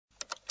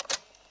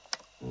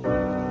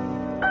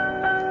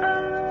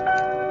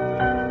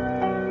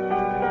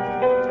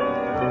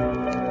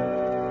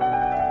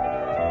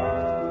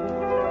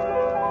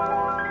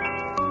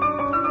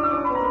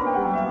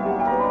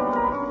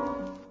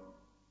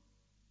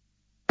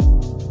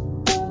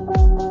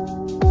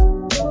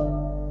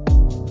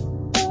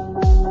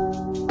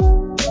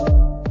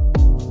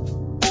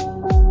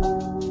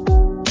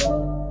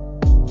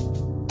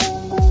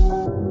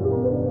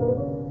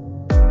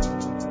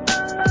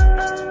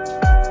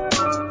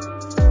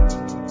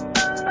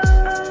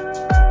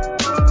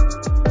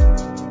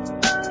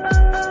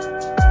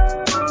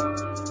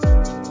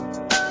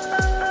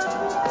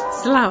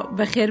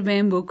بەخێر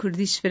بێن بۆ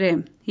کوردیش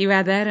فرێم.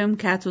 هیوادارم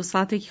کات و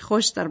ساتێکی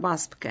خۆش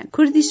دەرباس بکەن.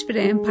 کوردیش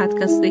فرێم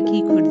پادکەستێکی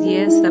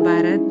کوردیە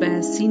سەبارەت بە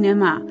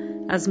سینەما،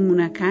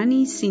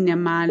 ئەزموونەکانی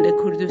سینەما لە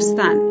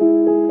کوردستان.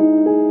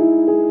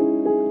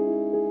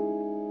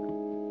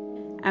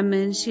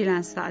 ئەمن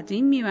شیران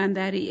سعدین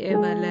میوانداری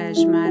ئێوە لە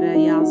ژمارە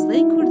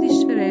 11 کوردیش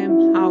فرێم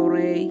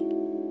هاوڕێی.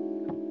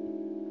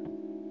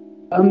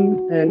 ئەم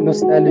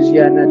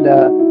نۆستالژیانە لە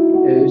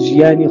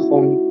ژیانی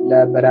خۆم لە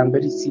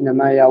بەرامبەری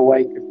سینەمایا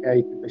وای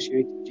کردایی بە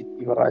شێوەیەکی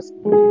جدی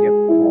بەڕاستی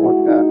لێبکەمەوە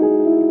کە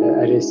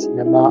ئەرێ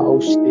سینەما ئەو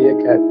شتەیە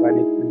کە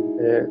ئەتوانێت من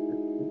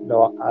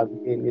لەواقع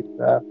بگەێنێت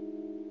بە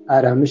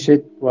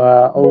ئارامشت و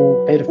ئەو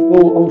حرفە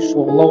و ئەو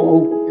شغڵە و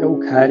ئەو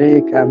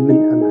کارەیە کە من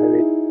ئەم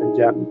هەوێت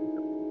ئەنجام بدەم.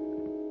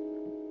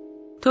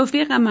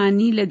 تۆفیق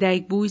ئەمانی لە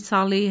دایکبووی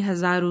ساڵی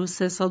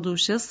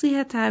 1360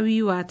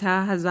 هەتاوی واتە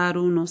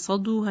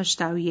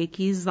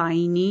 1980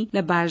 زاینی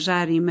لە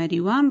باژاری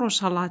مەریوان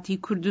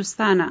ڕۆژهەڵاتی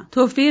کوردستانە.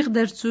 تۆفیق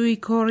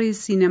دەرچووی کۆڕی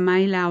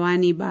سینەمای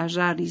لاوانی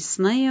باژاری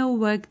سنەیە و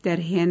وەک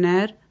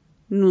دەرهێنەر،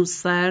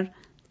 نووسەر،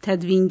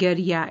 تەدوینگەر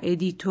یا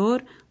ئێدیتۆر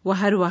و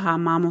هەروەها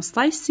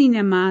مامۆستای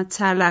سینەما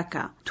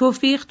چالاکە.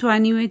 تۆفیق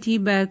توانیوێتی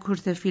بە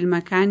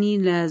کورتەفیلمەکانی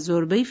لە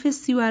زۆربەی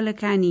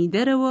فستیوالەکانی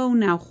دەرەوە و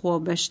ناوخۆ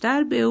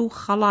بەشدار بێ و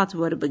خەڵات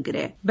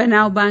وەربگرێ.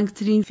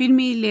 بەناوبانگترین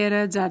فیلمی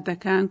لێرە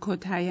جادەکان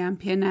کۆتاییان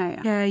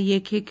پێنایە کە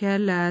یەکێکە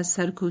لە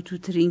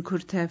سەرکەوتووترین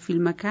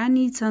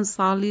کورتەفیلمەکانی چەند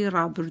ساڵی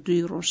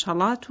ڕابردووی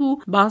ڕۆژهەڵات و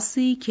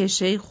باسی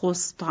کێشەی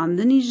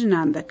خۆسوتاندنی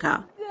ژنان دەکا.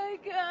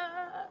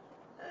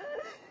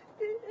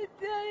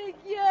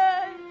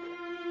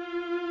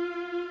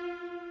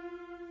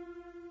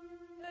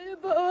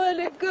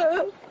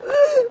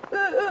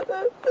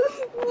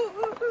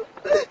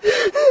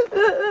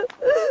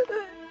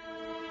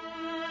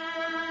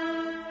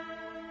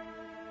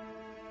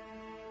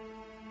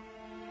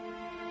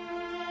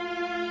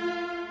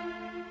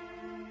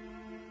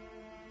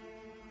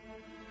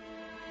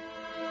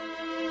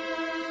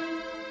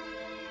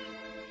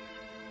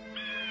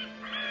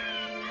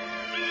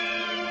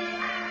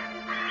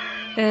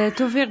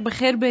 تۆفیق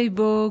بەخێر بێی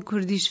بۆ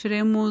کوردیش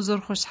فرێم و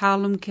زۆر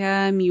خۆشحاڵم کە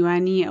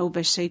میوانی ئەو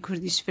بەشەی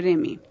کوردیش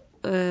فرێمی.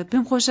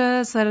 پێم خۆشە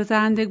سەرەتا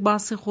هەندێک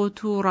باسی خۆت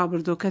و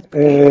ڕابردۆکەت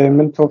بکەیت.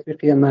 من تۆفیق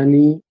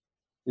ئەمانی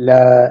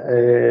لە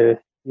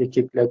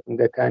یەکێک لە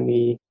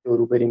گوندەکانی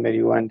دەوروبەری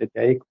مەریوان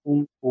لەدایک بووم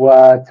و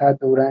تا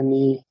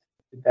دەورانی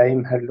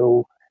دایم هەر لەو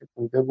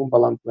گوندە بووم،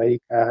 بەڵام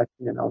دوایی کە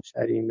هاتینە ناو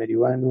شاری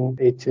مەریوان و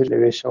ئیتر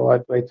لەوێشەوە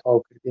دوای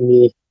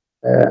تەواوکردنی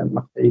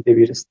مەقطعی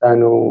دەبیرستان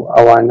و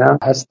ئەوانە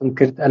هەستم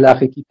کرد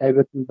ئەلاقێکی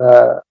تایبەتم بە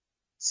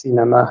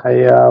سینەما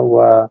هەیە و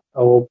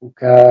ئەوە بوو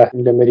کە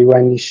لە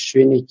مەریوانی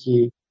شوێنێکی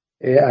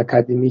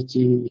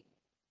ئاکادمیکی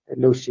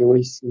لەو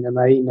شێوەی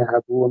سینەمایی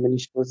نەهەبوو و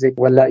منیش تۆزێک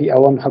وەلای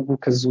ئەوەم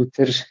هەبوو کە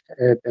زووتر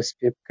دەست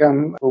پێ بکەم.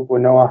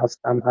 بۆنەوە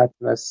هەستام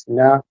هاتمە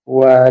سنا و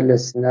لە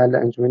سنا لە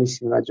ئەنجومەنی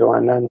سینەما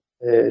جوانان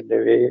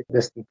لەوێ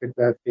دەستم کرد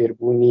بە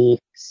فێربوونی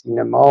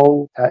سینەما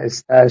و تا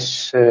ئێستاش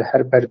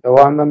هەر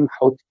بەردەوامم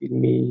 7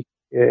 فیلمی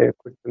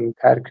کورتم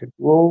کار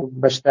کردووە و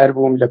بەشدار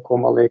بووم لە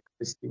کۆمەڵێک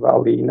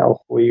فستیڤاڵی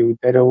ناوخۆیی و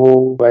دەرەوە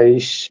و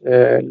دوایش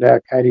لە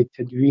کاری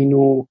تەدوین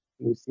و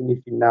نووسینی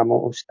فیلمنامە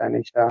و ئەو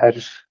شتانەیشا هەر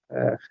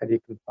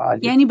خەریکم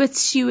فعالیت. یعنی بە چ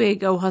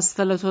شێوەیەک ئەو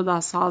هەستە لە تۆدا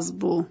ساز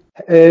بوو؟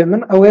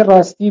 من ئەوەی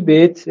ڕاستی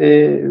بێت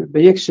بە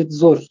یەک شت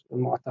زۆر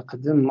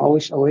معتەقدم،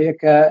 ئەوەش ئەوەیە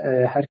کە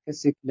هەر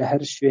کەسێک لە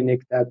هەر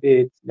شوێنێکدا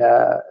بێت لە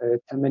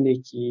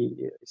تەمەنێکی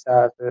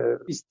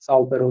 20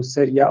 ساڵ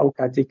بەرەوسەر یا ئەو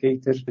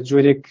کاتێکی تر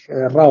جۆرێک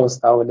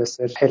ڕاوەستاوە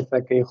لەسەر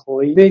حرفەکەی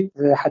خۆی بێت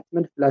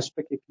حتمما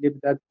فلاشبەکێک لێ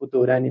بدات بۆ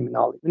دەورانی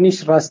مناڵی. منیش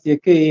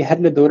ڕاستیەکەی هەر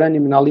لە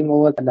دەورانی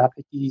مناڵیمەوە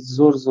علاقەی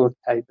زۆر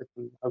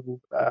تایبەتم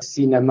هەبوو بە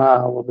سینەما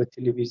و بە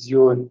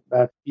تەلەڤیزیۆن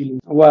بە فیلم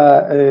و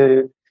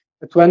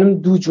ئەتوانم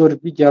دوو جۆر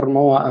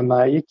بیگەڕمەوە. ئەمە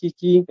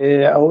یەکێکی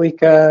ئەوەی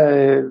کە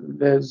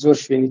زۆر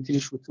شوێنی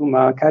تریش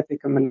وتومە کاتێک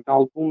کە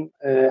مناڵ بووم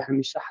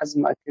هەمیشە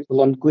حەزم ئەکرد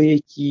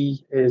بڵندگۆیەکی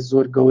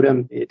زۆر گەورەم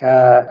بێت کە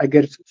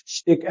ئەگەر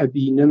شتێک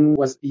ئەبینم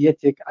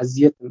وەزعیەتێک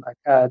عەزیەتم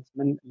ئەکات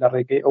من لە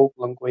ڕێگەی ئەو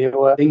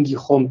بڵندگۆیەوە دەنگی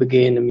خۆم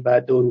بگەێنم بە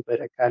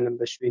دەوروبەرەکانم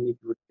بە شوێنی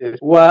دوورتر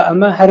و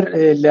ئەمە هەر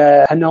لە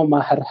هەناوما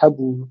هەر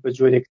هەبوو بە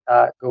جۆرێک تا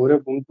گەورە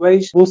بووم.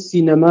 دوایش بۆ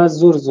سینەما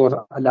زۆر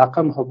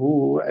عەلاقەم هەبوو.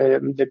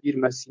 من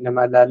لەبیرمە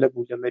سینەما لالە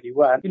بوو لە مەریوان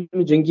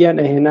فیلم جەنگیان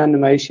ئەهێنا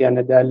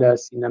نمایشیانەدا لە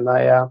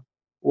سینەمایە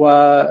و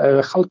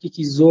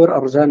خەڵکێکی زۆر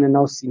ئەڕژانە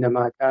ناو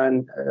سینەماکان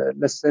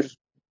لەسەر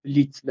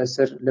بلیت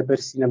لەبەر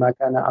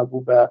سینەماکانە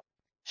ئابوو بە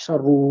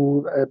شەڕ و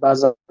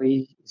بازاڕی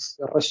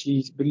ڕەشی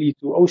بلیت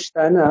و ئەو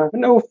شتانە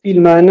من ئەو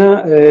فیلمانە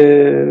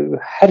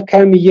هەر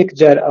کامی یەک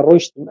جار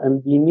ئەڕۆیشتم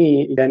ئەمبینی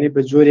یانێ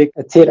بە جۆرێک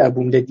تێر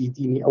ئەبووم لە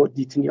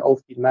دیتنی ئەو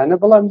فیلمانە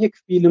بەڵام یەک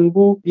فیلم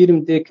بوو بیرم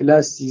دێ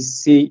کلاسی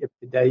سێی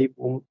ئەبتدایی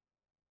بووم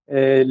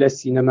لە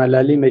سینەما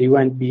لالەی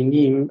مەریوان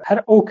بینیم هەر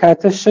ئەو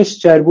کاتە 6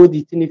 جار بۆ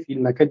دیتنی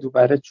فیلمەکە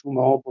دووبارە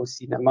چوومەوە بۆ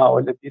سینەماوە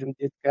لە بیرم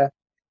دێت کە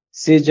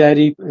 3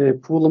 جاری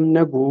پوڵم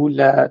نەبوو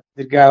لە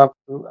دەرگا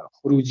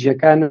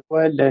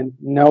خروجیەکانەوە لە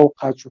ناو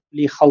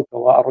قاچوپلی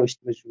خەڵکەوە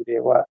ئەڕۆیشتمە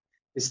ژوورێەوە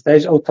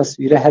ئێستاش ئەو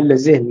تەسویرە هەر لە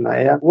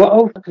ذهنمایە و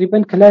ئەو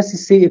تقریبەن کلاسی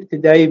سێ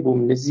ئبتدایی بووم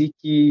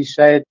نزیکی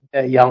شاید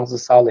 11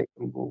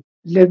 ساڵێکم بوو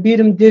لە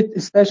بیرم دێت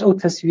ئێستاش ئەو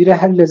تەسویرە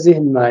هەر لە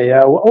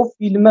ذهنمایە و ئەو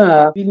فیلمە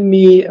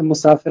فیلمی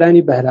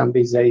مسافرانی بەهرام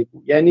بەیزایی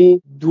بوو یعنی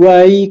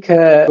دوایی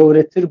کە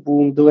گەورەتر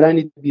بووم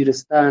دەورانی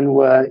بیرستان و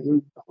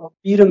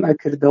بیرم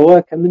ئەکردەوە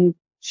کە من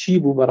چی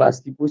بوو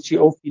بەڕاستی بۆچی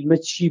ئەو فیلمە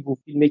چی بوو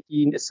فیلمێکی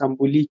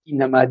سمبولیکی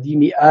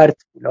نەمادینی ئارت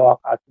بوو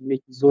لەواقع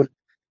فیلمێکی زۆر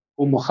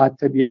بۆ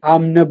مخاتەبی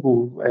عام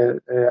نەبوو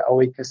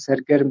ئەوەی کە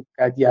سەرگەرم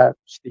کادیا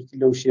شتێکی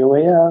لەو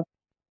شێوەیە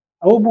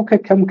ئەو بوو کە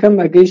کەم کەم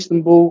ئەگەیشتم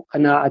بۆ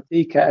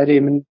قەناعەتەی کە ئەرێ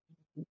من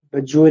بە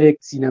جۆرێک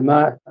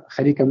سینەما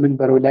خەریکە من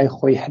بەرەو لای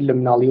خۆی هەر لە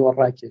مناڵیەوە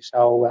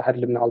ڕاکێشاوە و هەر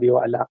لە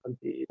مناڵیەوە عەلاقەم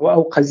پێ و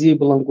ئەو قەزیە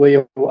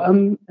بڵەنگۆیە و ئەم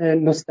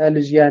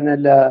نۆستالژیانە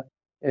لە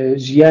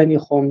ژیانی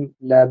خۆم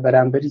لە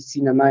بەرامبەری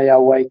سینەمایا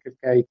وای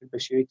کردکایی کرد بە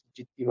شێوەیەکی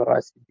جددی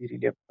بەڕاستی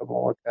بیری لێ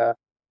بکەمەوە کە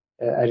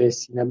ئەرێ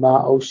سینەما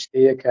ئەو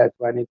شتەیە کە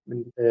ئەتوانێت من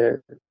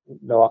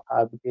لەواقع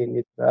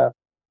بگەێنێت بە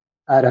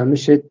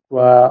ئارامشت و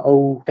ئەو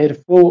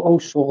حرفە و ئەو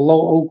شغڵە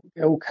و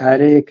ئەو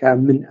کارەیە کە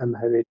من ئەم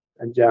هەوێت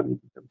ئەنجامی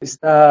بدەم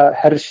ئێستا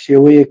هەر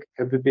شێوەیەک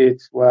کە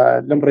ببێت و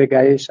لەم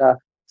ڕێگایەشە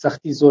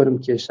سەختی زۆرم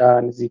کێشا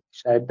نزیک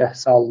شاید 10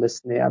 ساڵ لە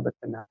سنەیە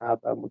بەتەنها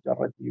بە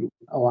مجەڕەدی و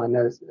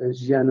ئەوانە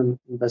ژیانم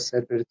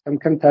بەسەر برد کەم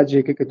کەم تا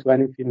جێگە کە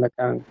توانیم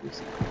فیلمەکان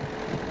بنووسین.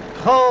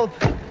 خب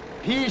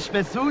پیش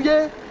به سوی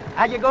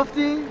اگه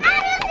گفتی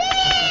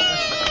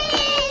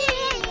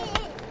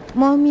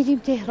ما میریم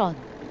تهران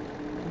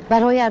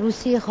برای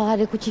عروسی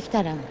خواهر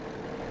کوچیکترم.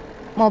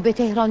 ما به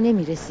تهران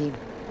نمیرسیم،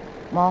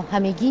 ما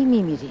همگی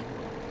میمیریم.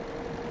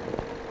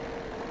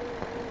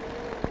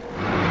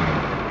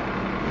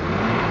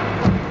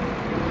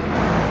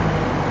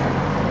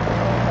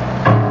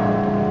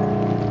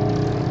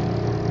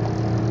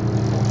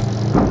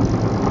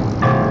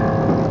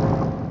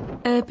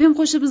 پێم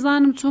خۆشە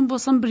بزانم چۆن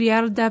بۆسم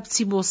بڕیاردا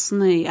بچی بۆ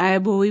سنەی ئایا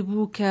بۆەوەی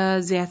بوو کە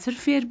زیاتر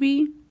فێربی؟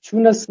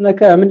 چوونە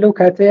سنەکە من لەو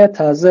کاتەیە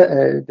تازە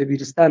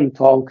دەبیرستان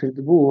تەواو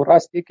کردبوو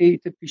ڕاستێکی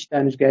تر پیش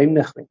دانشگاهیم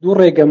نەخوێن دوو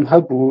ڕێگەم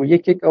هەبوو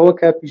یەکێک ئەوە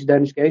کە پیش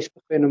دانشگاهیش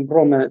بخوێنم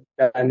بڕۆمە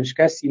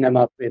دانشگا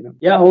سینەما بخوێنم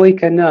یا ئەوەی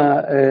کە نا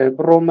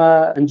بڕۆمە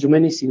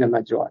ئەنجومەنی سینەما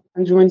جوان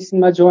ئەنجومەنی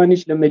سینەما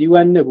جوانیش لە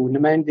مەریوان نەبوو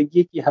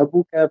نمایندەگیەکی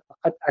هەبوو کە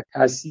فقط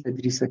ئەکاسی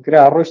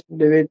تەدریسەکرا ڕۆشتم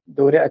لەوێ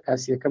دەورەی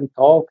ئەکاسیەکەم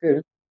تەواو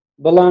کرد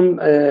بەڵام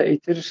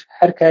ئیتر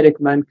هەر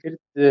کارێکمان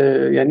کرد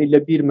ینی لە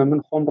بیرمە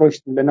من خۆم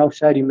ڕۆشتم لە ناو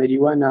شاری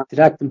مەریوانە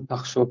تراکتم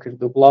پەخشۆ کرد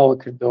و بڵاوە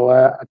کردەوە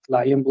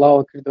ئەتلایم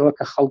بڵاوە کردەوە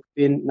کە خەڵک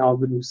بێن ناو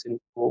بنووسن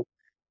بۆ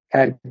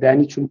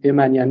کارگردانی چون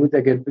پێمانیان و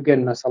دەگەر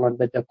بگەن مەسەڵەن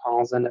بە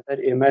 10-15 نەفەر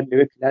ئێمە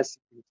لەوێ کلاسی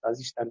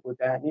فیلمسازیشتان بۆ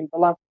داهێنین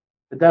بەڵام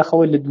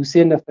بەداخەوە لە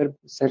 2-3 نەفەر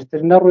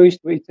سەرتر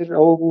نەڕۆیشت و ئیتر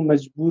ئەوە بوو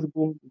مەجبور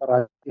بووم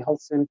بەڕاستی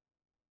هەڵسن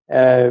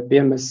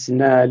بێمە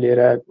سنە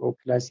لێرە ئەو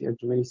کلاسی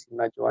ئەنجومەنی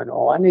سینەما جوانە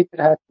ئەوانەی تر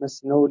هاتمە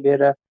سنە و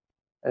لێرە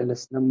لە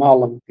سنە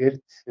ماڵم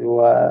کرد و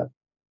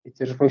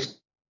ئیتر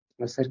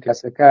ڕۆشتمە سەر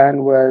کلاسەکان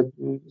و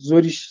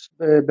زۆریش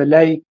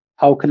بەلای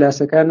هاو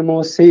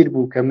کلاسەکانمەوە سیر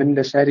بوو کە من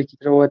لە شارێکی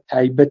ترەوە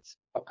تایبەت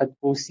فقط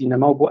بۆ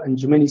سینەما و بۆ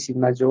ئەنجومەنی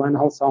سینەما جوان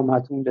هەڵساوم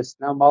هاتووم لە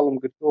سنا ماڵم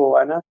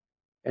گرتووەوانە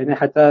یعنی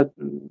حتا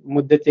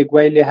مدەتێک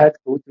وای لێ هات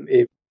کە وتم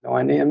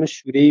لەوانەیە ئەمە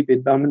شوورەی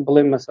بێت با من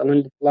بڵێم مەسەڵەن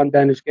لە فڵان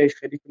دانشگایش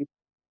خەریکم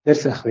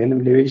دەرسە خوێنم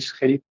لەوێش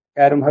خەریک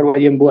کارم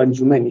هەروەیەم بۆ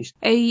ئەنجومەنیش.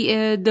 ئەی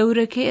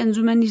دەورەکەی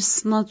ئەنجومەنی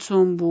سنە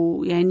چۆن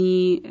بوو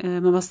ینی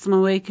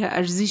مەبەستمەوەی کە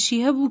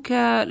ئەرزیشی هەبوو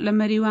کە لە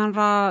مەریوان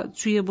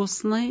ڕاچوویە بۆ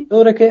سنەی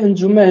دەورەکەی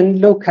ئەنجومەن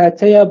لەو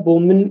کاتەیە بۆ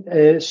من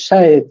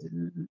شاید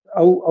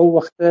ئەو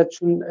وەختە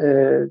چون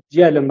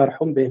جیا لە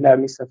مەرحوم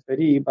بێهلامی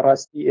سەفەری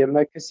بەڕاستی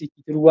ئێمە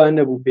کەسێکی تر وا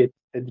نەبوو بێت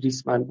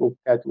تەدریسمان بۆ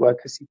بکات وە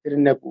کەسی تر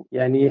نەبوو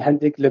یعنی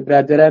هەندێک لە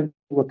برادەران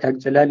وە کاک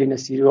جەلالی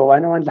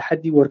نەسیریەوانەوان لە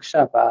حەدی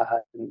وەرکشاپ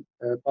هاتن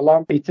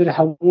بەڵام ئیتر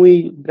هەمووی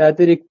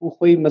برادێک بوو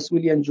خۆی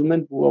مەسئولی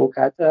ئەنجومەن بوو ئەو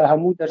کاتە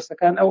هەموو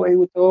دەرسەکان ئەو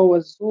ئەیوتەوە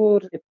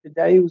زۆر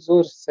ابتدایی و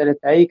زۆر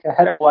سەرەتایی کە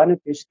هەر ئەوانە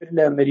پێشتر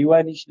لە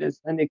مەریوانیش لە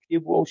هەندێک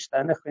کتێبوو ئەو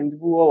شتانە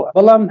خوێندبووەوە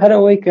بەڵام هەر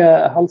ئەوەی کە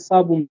هەڵسا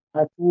بووم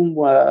هاتووم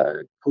و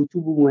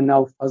کەوتوو بوومە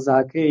ناو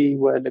فەزاکەی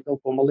و لەگەڵ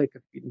کۆمەڵێک کە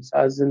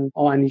فیلمسازن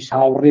ئەوانیش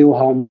هاوڕێ و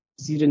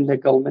هاوزیرن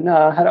لەگەڵ منە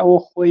هەر ئەوە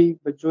خۆی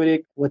بە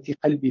جۆرێک وەتی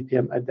قەلبی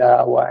پێم ئەدا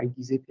و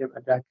ئەنگیزەی پێم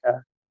ئەدا کە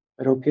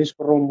بەرەو پێش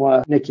بڕۆم و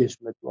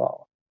نەکێشمە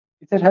دواوە.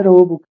 ئیتر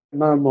هەرەوە بوو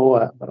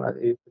مامەوە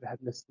بەڕادەیەتر هەر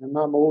لە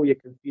سینەمامەوە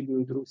یەکەم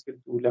فیلمم دروست کرد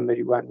و لە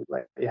مەریوان و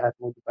دوای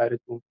هاتمەوە دووبارە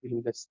دووەم فیلم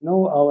لە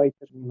سینەوە ئاوای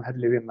تر هەر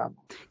لەوێ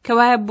مامەوە.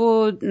 کەوایە بۆ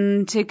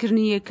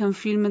تێکردنی یەکەم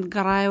فیلمت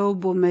گەڕایەوە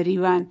بۆ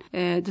مەریوان،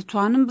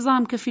 دەتوانم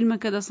بزانم کە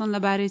فیلمەکە دەسەن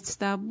لەبارەی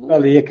چتا بوو؟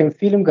 بەڵێ یەکەم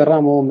فیلم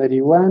گەڕامەوە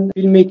مەریوان،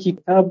 فیلمێکی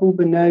کتاب بوو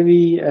بە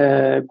ناوی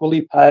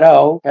گوڵی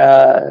پاراو کە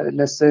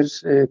لەسەر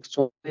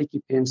کچۆڵێکی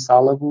 5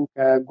 ساڵە بوو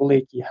کە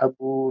گوڵێکی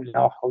هەبوو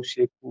لەناو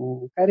حەوشێک و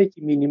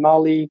کارێکی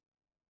مینیماڵی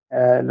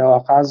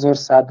لەواقع زۆر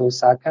سادە و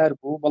ساکار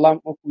بوو، بەڵام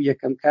وەکو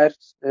یەکەم کار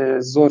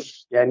زۆر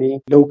ینی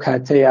لەو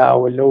کاتەیە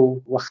ئەوە لەو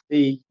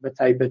وەختەی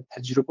بەتایبەت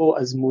تەجروبە و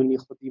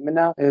ئەزموونی خودی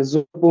منە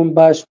زۆر بووم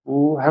باش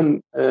بوو، هەم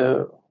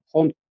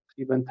خۆم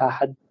تقریباً تا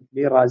حەد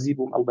لێ ڕازی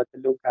بووم ئەلبەتە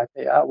لەو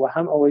کاتەیە و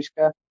هەم ئەوەش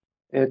کە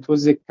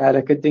تۆزێک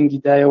کارەکە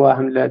دەنگی دایەوە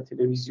هەم لە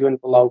تەلەڤیزیۆن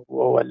بڵاو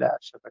بووەوە لە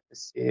شەبەکە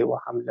 3 و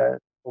هەم لە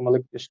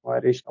کۆمەڵێک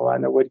پێشنەوارێش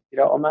ئەوانە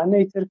وەرگیرا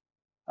ئەمانەی تر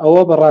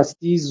ئەوە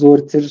بەڕاستی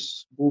زۆرتر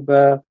بوو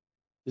بە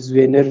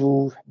زوێنەر و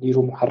بیر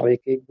و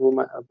محەڕێکێک بۆ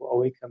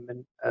ئەوەی کە من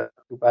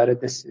دووبارە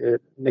دەست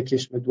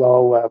نەکێشمە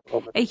دواوە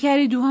بڕۆمە. ئەی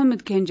کاری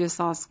دووهەمت کەنجە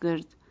ساز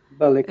کرد؟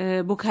 بەڵێ.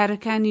 بۆ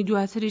کارەکانی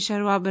دواتری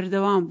شەروا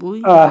بەردەوام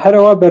بووی؟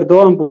 هەرەوە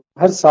بەردەوام بوو،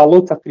 هەر ساڵۆ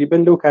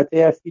تقریبەن لەو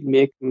کاتەیە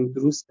فیلمێک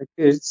دروست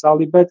کرد،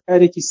 ساڵی بعد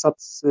کارێکی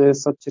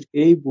سەد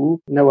چرکەیی بوو،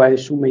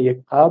 نەوایەشومە یەک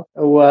قاب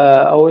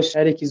ئەوە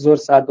شارێکی زۆر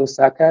سادە و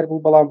ساکار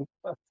بوو، بەڵام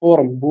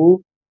فۆرم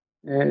بوو،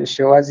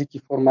 شێوازێکی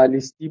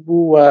فۆرمالیستی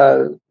بوو و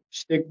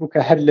شتێک بوو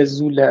کە هەر لە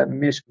زوو لە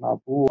مێشکما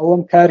بوو.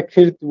 ئەوەم کار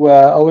کرد و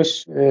ئەوەش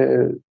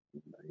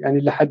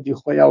ینی لە حەدی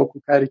خۆی وەکو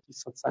کارێکی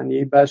 100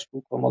 سانیەی باش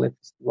بوو، کۆمەڵی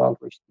فستیڤاڵ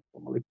ڕۆیشتی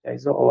کۆمەڵی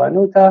جایزە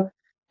ئەوانەوە تا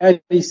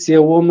کاری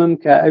سێوەمم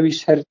کە ئەویش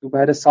هەر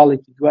دووبارە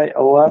ساڵێکی دوای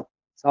ئەوە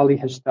ساڵی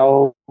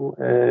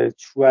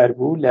 84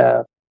 بوو لە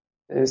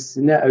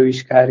سنە ئەویش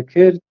کار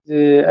کرد،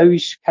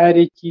 ئەویش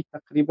کارێکی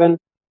تقریبەن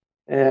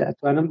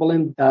ئەتوانم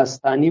بڵێم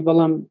داستانی،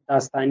 بەڵام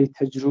داستانی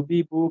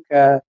تەجروبی بوو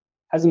کە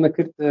حەزمە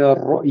کرد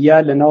ڕۆیا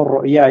لەناو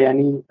ڕۆیا،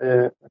 ینی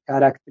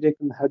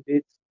کاراکترێکم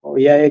هەبێت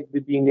ڕۆیایەک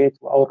ببینێت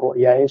و ئەو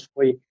ڕۆیایش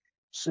خۆی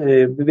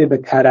ببێ بە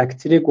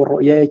کاراکترێک و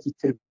ڕۆیایەکی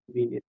تر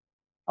ببینێت.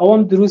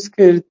 ئەوەم دروست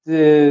کرد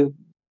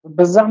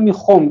بە زەعمی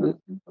خۆم،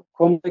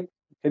 کۆمەڵێک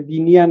کە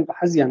بینیان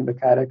حەزیان بە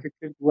کارەکە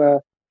کرد و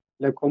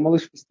لە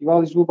کۆمەڵش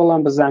فستیڤاڵیش بوو،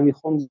 بەڵام بە زەعمی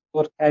خۆم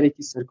زۆر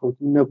کارێکی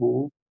سەرکەوتوو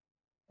نەبوو.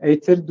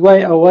 ئیتر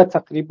دوای ئەوە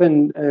تقریبەن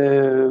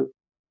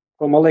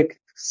کۆمەڵێک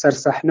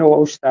سەرسەحنەوە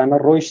ئەو شتانە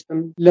ڕۆیشتم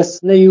لە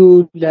سنەی و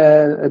لە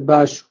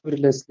باشوور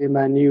لە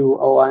سلێمانی و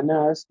ئەوانە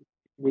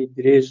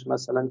درێژ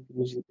مەسەڵەن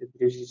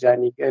درێژی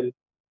جانیگەل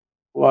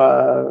و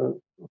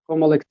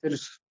کۆمەڵێکتر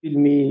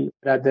فیلمی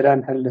برادەران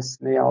هەر لە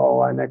سنەی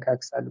ئەوانە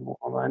کاک سالم و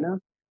ئەمانە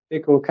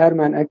پێکەوە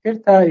کارمان ئەکرد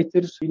تا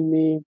ئیتر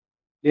فیلمی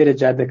لێرە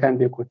جادەکان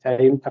بێ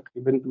کۆتاییم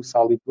تقریبەن 2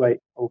 ساڵی دوای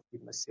ئەو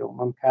فیلمە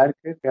سێوەمەم کار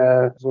کرد کە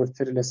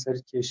زۆرتر لەسەر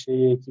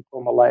کێشەیەکی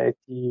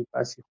کۆمەڵایەتی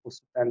باسی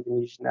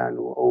خۆسووتاندنی ژنان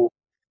و ئەو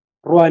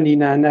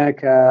ڕوانینانە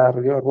کە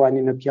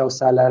ڕوانینە پیا و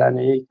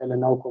سالارانەیە کە لە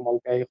ناو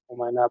کۆمەڵگای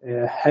خۆمانە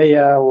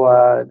هەیە و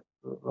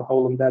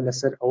هەوڵمدا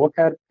لەسەر ئەوە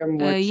کار بکەم.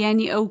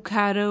 ینی ئەو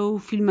کارە و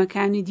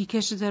فیلمەکانی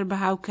دیکەشتر بە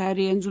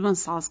هاوکاری ئەنجومەن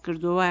ساز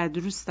کردووە،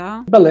 دروستە؟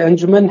 بەڵێ،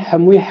 ئەنجومەن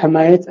هەمووی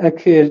حەمایەت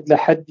ئەکرد لە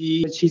حەدی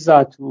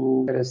چیزات و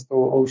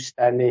پەرستەوە ئەو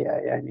شتانەیە،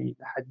 ینی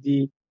لە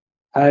حەدی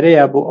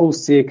پارەیە بۆ ئەو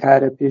 3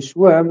 کارە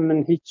پێشووە من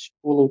هیچ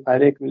پوڵ و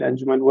پارێکم لە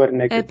ئەنجومەن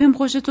وەرنەگرت. پێم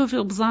خۆشە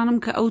تۆفیق بزانم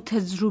کە ئەو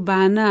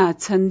تەجروبانە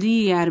چەندی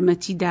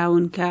یارمەتی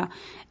داون کە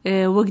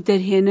وەک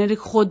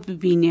دەرهێنەرێک خۆت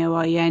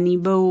ببینێەوە، ینی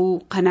بەو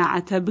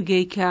قەناعەتە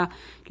بگەی کە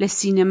لە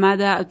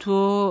سینەمادا تۆ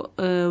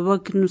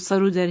وەک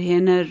نووسەر و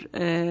دەرهێنەر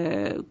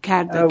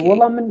کار دەکەی.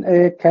 وەڵام من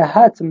کە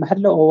هاتم هەر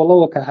لە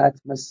ئەوڵەوە کە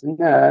هاتمە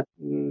سنە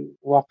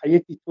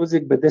واقعیەتی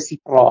تۆزێک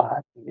بەدەستی پڕەوە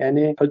هاتم،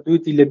 یانێ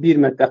حدودی لە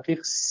بیرمە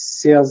دقیق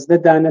 13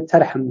 دانە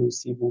تەرحم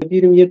نووسی بوو.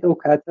 بیرم یەت ئەو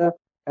کاتە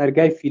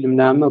کارگای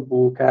فیلمنامە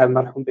بوو کە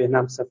مەرحوم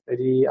بێنام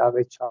سەفەری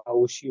ئاغای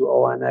چاوشی و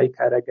ئەوانای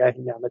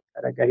کارەگاهی نامەت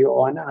کارەگاهی و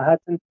ئەوانە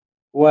هاتن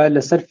و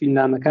لەسەر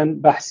فیلمنامەکان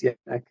بەحسیان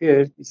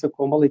نەکرد، ئیسە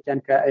کۆمەڵێکیان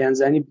کە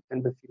ئەیانزانی بکەن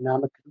بە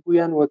فیلمنامە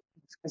کردبوویان و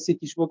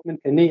کەسێکیش وەک من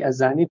کە نەی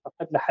ئەزانی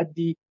فقط لە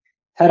حەدی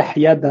تەرح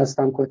یا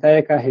داستان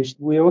کۆتایەکە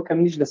هێشتبوویەوە کە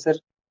منیش لەسەر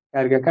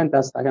کارگەکان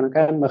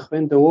داستانەکان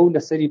مەخوێندەوە و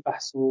لەسەری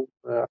بەحس و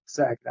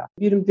قسە ئەکرا.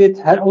 بیرم دێت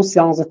هەر ئەو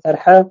 13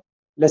 تەرحە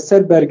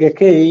لەسەر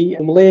بەرگەکەی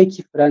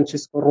جمڵەیەکی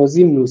فرانچسکۆ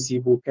ڕۆزیم نووسی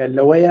بوو کە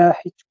لەوەیە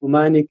هیچ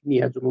گومانێک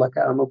نییە،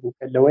 جمڵەکە ئەمە بوو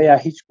کە لەوەیە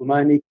هیچ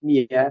گومانێک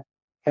نییە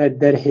کە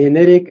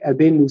دەرهێنەرێک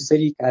ئەبێ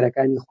نووسەری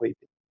کارەکانی خۆی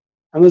بێت.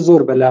 ئەمە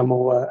زۆر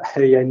بەلامەوە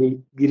ینی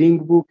گرنگ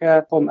بوو کە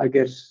خۆم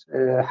ئەگەر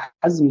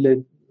حەزم لە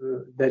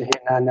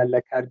دەرهێنانە لە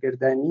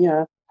کارگەردانیە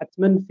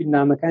حتمما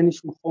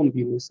فیلمنامەکانیشم خۆم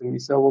بینووسم،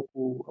 ئیسا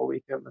وەکو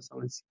ئەوەی کە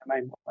مەسەڵەن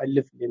سینەمای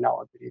مؤلف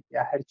لێناوە برێت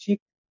یا هەرچی،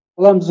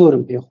 بەڵام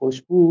زۆرم پێخۆش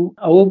بوو.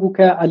 ئەوە بوو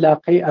کە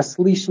عەلاقەی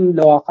ئەسڵیشم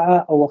لە واقع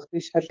ئەو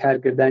وەختەش هەر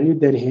کارگەردانی و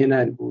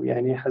دەرهێنان بوو،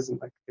 یعنی حەزم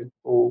ئەکرد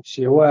بۆ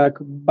شێوە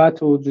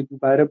باتەوە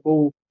دووبارە بۆ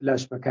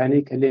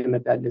فلاشمەکانەی کە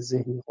لێمەدا لە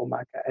زێهنی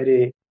خۆما کە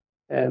ئەرێ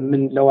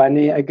من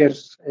لەوانەیە ئەگەر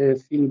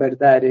فیلم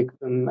بەردارێک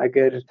بم،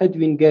 ئەگەر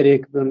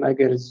تەدوینگەرێک بم،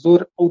 ئەگەر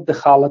زۆر ئەو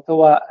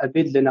دخاڵەتەوە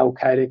ئەبێت لە ناو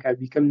کارێکا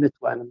بیکەم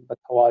نتوانم بە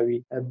تەواوی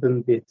بم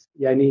بێت.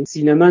 یعنی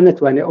سینەما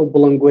نتوانێت ئەو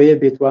بڵنگۆیە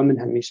بێت وا من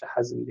هەمیشە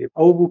حەزم لێ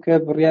ئەو بوو کە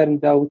بڕیارم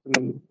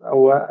داوتم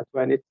ئەوە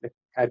ئەتوانێت لە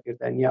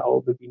کارگردانیە ئەوە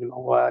ببینم،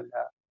 ئەوە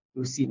لە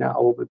نووسینە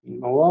ئەوە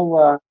ببینمەوە و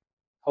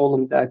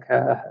هەوڵمدا کە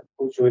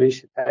ئەو جۆرەی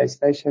تا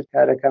ئێستای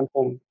شەرکارەکان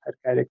خۆم هەر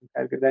کارێکم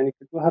کارگردانی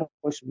کردو هەر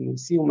خۆش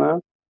بنووسیومە،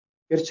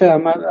 گەرچە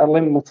ئەمە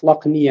ئەڵێم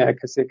مطلق نییە،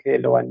 کەسێک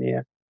هەیە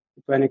لەوانەیە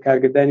بتوانێت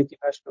کارگردانێکی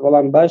باش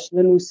بەڵام باش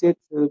نەنووسێت،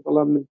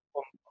 بەڵام من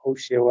ئەو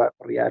شێوە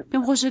بڕیار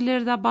پێم خۆشە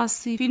لێرەدا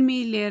باسی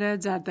فیلمی لێرە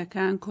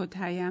جاردەکان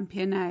کۆتاییان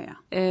پێ نایە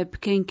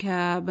بکەین کە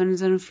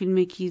بەنظرم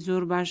فیلمێکی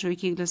زۆر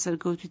باشەوەیەک لە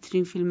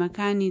سەرکەوتووترین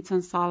فیلمەکانی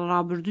چەند ساڵ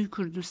ڕابردووی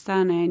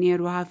کوردستانە، یعنی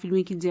هەروەها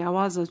فیلمێکی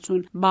جیاوازە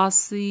چون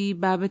باسی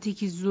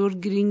بابەتێکی زۆر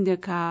گرنگ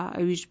دەکا،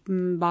 ئەویش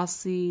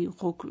باسی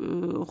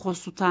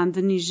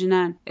خۆسووتاندنی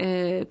ژنان.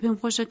 پێم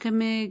خۆشە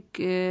کەمێک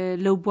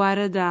لەو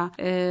بوارەدا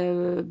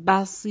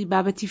باسی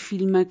بابەتی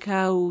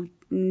فیلمەکە و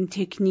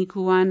تێکنیک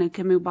وانە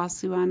کەمێک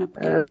باسی وانە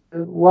بکەین.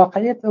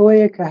 واقعیت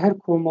ئەوەیە کە هەر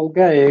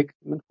کۆمەڵگایەک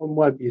من خۆم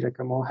وا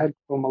بیرەکەمەوە، هەر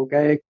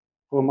کۆمەڵگایەک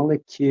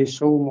کۆمەڵێک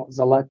کێشە و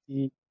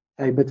مۆزەڵاتی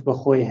تایبەت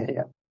بەخۆی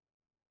هەیە.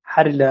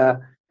 هەر لە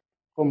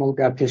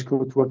کۆمەڵگا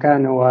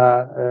پێشکەوتووەکانەوە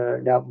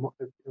لە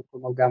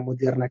کۆمەڵگا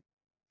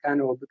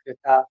مۆدێرنەکانەوە بکرێت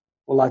تا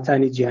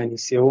وڵاتانی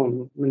جیهانی سێوەم،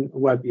 من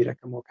وا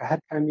بیرەکەمەوە کە هەر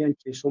کامیان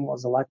کێشە و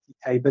مۆزەڵاتی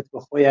تایبەت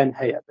بەخۆیان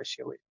هەیە بە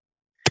شێوەیە.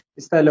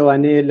 ئێستا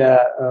لەوانەیە لە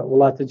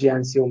وڵاتە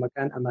جیهان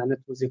سێوەمەکان ئەمانە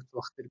تۆزێک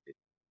تۆختر بێت،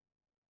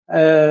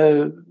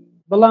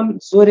 بەڵام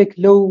زۆرێک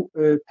لەو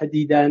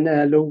پەدیدانە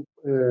لەو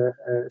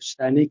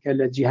شتانەی کە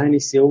لە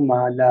جیهانی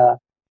سێوەمە لە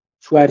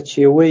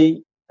چوارچێوەی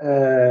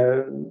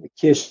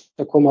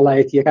کێشە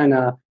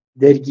کۆمەڵایەتیەکانە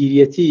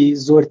دەرگیریەتی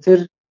زۆرتر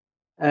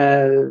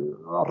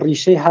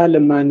ڕیشەی ها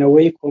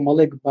لەمانەوەی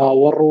کۆمەڵێک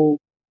باوەڕ و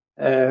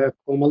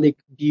کۆمەڵێک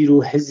بیر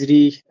و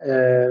حزری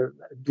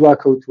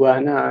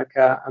دواکەوتوانە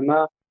کە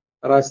ئەمە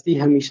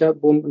ڕاستی هەمیشە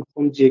بۆ من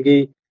خۆم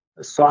جێگەی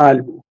سوال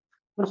بوو.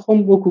 من خۆم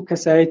وەکو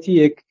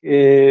کەسایەتیەک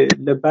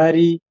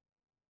لەباری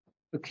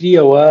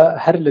فکریەوە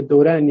هەر لە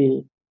دەورانی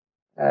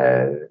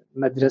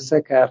مەدرسە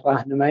کە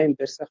ڕاهنمایم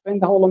دەرسە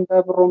خوێند هەوڵمدا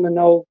بڕۆمە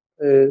ناو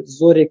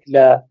زۆرێک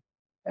لە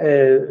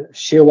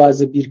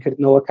شێوازە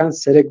بیرکردنەوەکان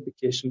سەرک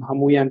بکێشم،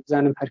 هەموویان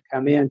بزانم هەر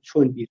کامەیان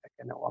چۆن بیر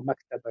دەکەنەوە،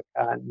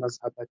 مەکتەبەکان،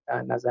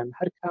 مەزهەبەکان، نازانم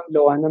هەر کام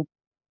لەوانم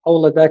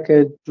هەوڵەدا کە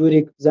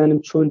جۆرێک بزانم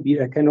چۆن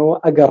بیرەکەنەوە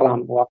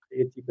ئەگەڕام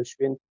واقعیەتی بە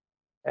شوێن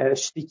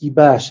شتێکی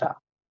باشە،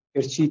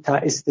 گەرچی تا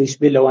ئێستەش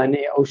بێ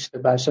لەوانەیە ئەو شتە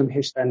باشەم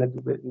هێشتا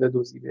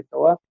نەدۆزی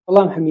بێتەوە،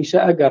 بەڵام هەمیشە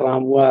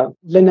ئەگەڕام و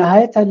لە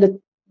نەهایەتە لە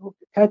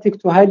کاتێک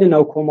تۆ های لە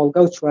ناو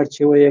کۆمەڵگا و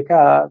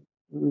چوارچێوەیەکە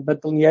بە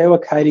دڵنیاییەوە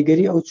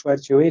کاریگەری ئەو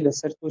چوارچێوەی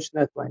لەسەر تۆش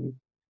ناتوانین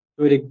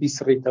زۆرێک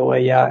بیسڕیتەوە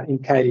یا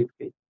ئینکاری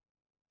بکەیت.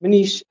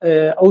 منیش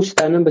ئەو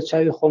شتانم بە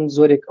چاوی خۆم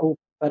زۆرێک ئەو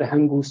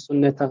فەرهەنگ و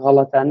سونەتە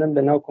غەڵەتانم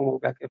لە ناو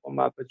کۆمەڵگاکەی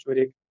خۆما بە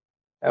جۆرێک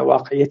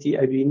واقعیەتی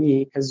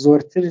ئەبینی کە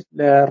زۆرتر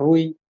لە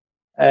ڕووی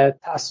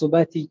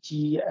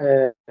تعسوباتێکی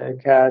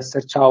کە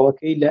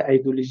سەرچاوەکەی لە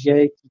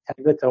ئایدۆلۆژیایەکی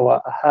تایبەتەوە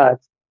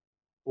ئەهات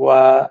و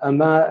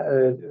ئەمە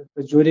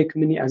بە جۆرێک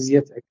منی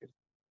ئەزیەت ئەکرد،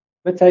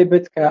 بە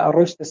تایبەت کە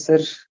ئەڕۆشتە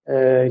سەر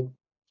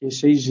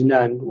کێشەی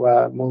ژنان و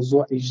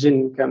مۆزوعی ژن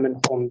کە من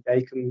خۆم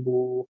دایکم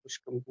بوو،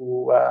 خوشکم بوو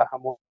و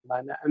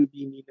هەموومانە ئەم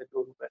بینی لە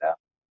دەوروبەرە،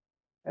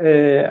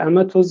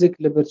 ئەمە تۆزێک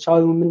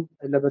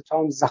لە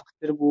بەرچاوم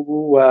زەقتر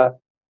بوو و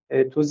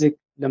تۆزێک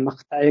لە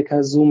مەقتەعێکە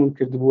زوومم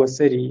کردبووە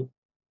سەری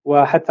و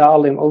حتا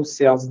ئەڵێم ئەو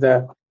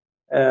 13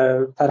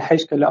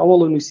 تەرحەیش کە لە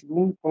ئەوڵ نووسی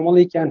بووم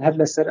کۆمەڵێکیان هەر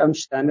لەسەر ئەم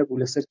شتانە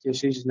بوو، لەسەر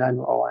کێشەی ژنان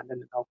و ئەوانە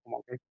لە ناو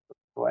کۆمەڵگەی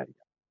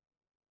کوردستانیدا.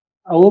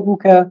 ئەوە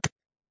بوو کە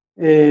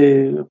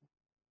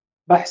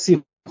بەحسی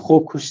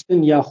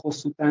خۆکوشتن یا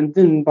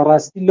خۆسووتاندن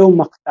بەڕاستی لەو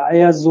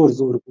مەقتەعەیە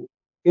زۆر بوو،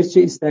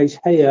 گەرچی ئێستایش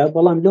هەیە،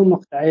 بەڵام لەو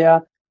مەقتەعەیە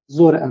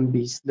زۆر ئەم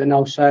بیست لە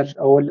ناو شار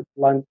ئەوە لە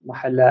فڵان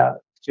مەحەلە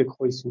کچێک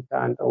خۆی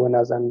سووتاند، ئەوە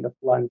نازانم لە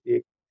فڵان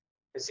دێک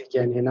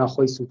کەسێکیان هێنا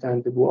خۆی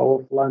سووتاند بوو، ئەوە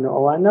فڵان و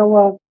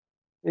ئەوانەوە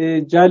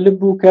جالب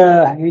بوو کە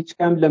هیچ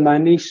کام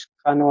لەمانەیش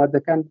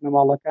خانەوادەکان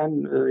بنەماڵەکان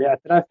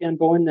ئاعترافیان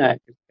بەوە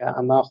ناکرد کە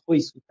ئەمە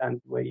خۆی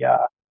سووتاندووە یا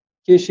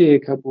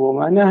کێشەیەکە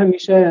بووەمانە،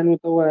 هەمیشە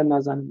یانوتەوە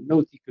نازانم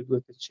نەوتی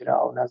کردووەتە چرا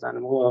و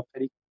نازانم ئەوە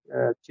خەریک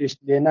چێشت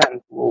لێنان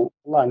بووە و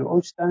فڵان و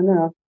ئەو شتانە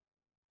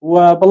و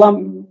بەڵام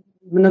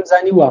منم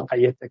زانی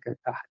واقعیەتەکە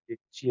تا حدێک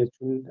چییە،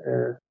 چون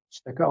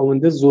شتەکە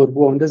ئەوەندە زۆر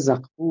بوو، ئەوەندە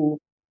زەق بوو،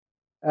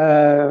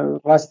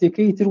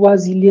 ڕاستیەکەی تر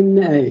وازی لێم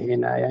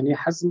نەهێنا، یعنی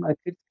حەزم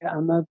ئەکرد کە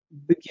ئەمە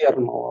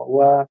بگێڕمەوە و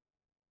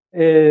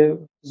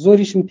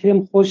زۆریشم پێم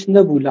خۆش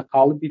نەبوو لە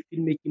قاڵبی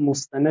فیلمێکی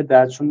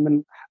مستەنەدا، چون من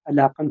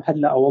عەلاقەم هەر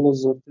لە ئەوەڵە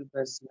زۆرتر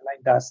بە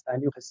سینەمای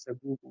داستانی و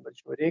قسەگو بوو بە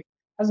جۆرێک،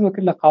 حەزم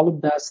کرد لە قاڵب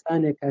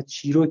داستانێکە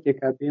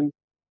چیرۆکێکە بێم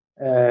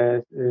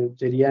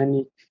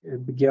جەریانی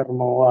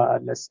بگێڕمەوە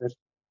لەسەر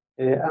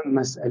ئەم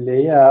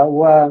مەسئلەیە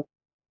و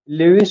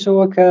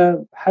لەوێشەوە کە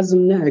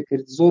حەزم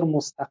نەکرد زۆر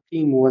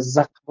مستەقیم و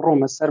زەق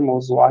بڕۆمە سەر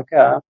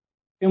مۆزوعەکە،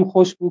 پێم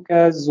خۆش بوو کە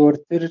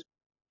زۆرتر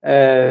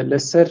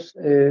لەسەر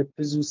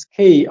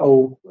پزوسکەی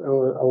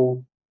ئەو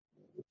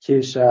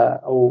کێشە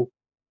ئەو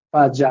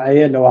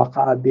فاجعەیە لە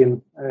واقعە بێم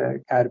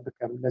کار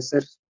بکەم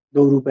لەسەر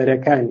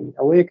دەوروبەرەکانی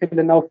ئەوەیە کە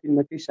لە ناو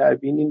فیلمەکەی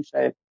شابینین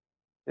شاید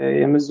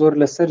ئێمە زۆر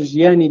لەسەر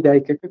ژیانی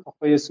دایکەکە کە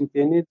خۆی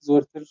سووتێنێت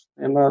زۆرتر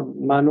ئێمە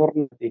مانۆڕ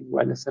نەدەین و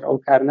لەسەر ئەو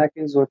کار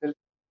ناکەین زۆرتر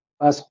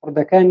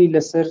باسخوردەکانی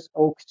لەسەر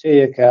ئەو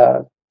کچەیە کە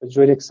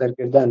جۆرێک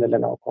سەرگردانە لە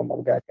ناو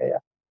کۆمەلگاکەیە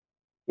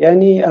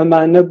یعنی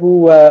ئەمانە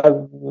بوو و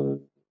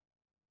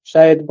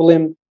شاید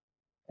بڵێم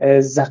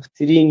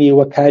زەقترینی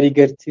و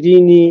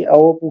کاریگەرترینی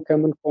ئەوە بوو کە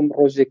من خۆم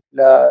ڕۆژێک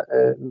لە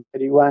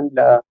مریوان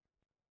لە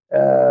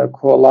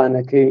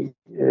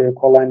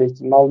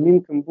کۆڵانێکی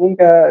ماڵنیمکم بووم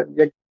کە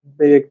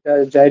یەک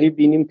جاری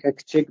بینیم کە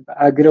کچێک بە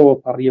ئاگرەوە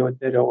پەڕیەوە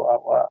دەرەوە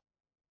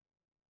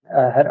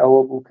هەر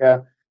ئەوە بوو کە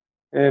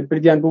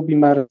بردیان بۆ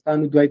بیمارستان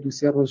و دوای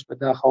 2-3 ڕۆژ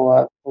بەداخەوە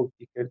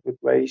فەوتی کرد و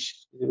دوایش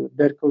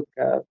دەرکەوت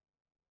کە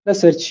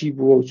لەسەر چی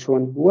بووە و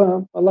چۆن بووە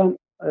بەڵام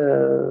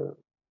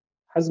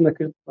حەزمە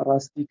کرد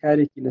بەڕاستی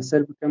کارێکی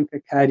لەسەر بکەم کە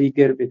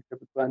کاریگەر بێت کە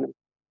بتوانم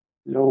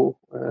لەو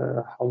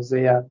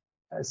حەوزەیە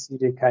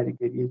تەئسیرێ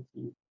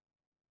کاریگەریەکی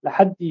لە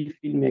حەدی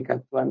فیلمێکە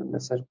بتوانم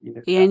لەسەر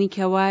بینم یعنی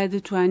کە وایە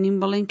دەتوانین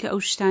بڵێن کە ئەو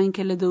شتانی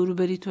کە لە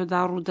دەوروبەری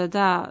تۆدا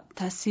ڕوودەدا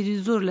تاسیری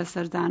زۆر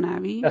لەسەر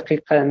داناوی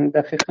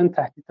دقیقاً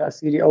تحتی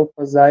تاسیری ئەو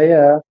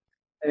فەزایە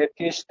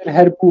پێشتر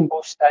هەر بووم بۆ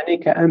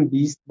شتانەی کە ئەم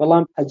بیست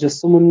بەڵام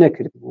تەجەسومم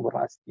نەکرد بوو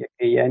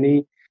ڕاستیەکەی یعنی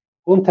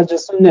بۆم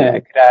تەجەسم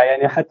نەکرا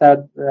یعنی حتا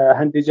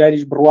هەندێک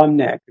جاریش بڕوام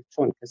نەکرد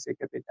چۆن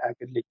کەسێکە بێت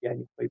ئاگر لە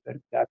گیانی خۆی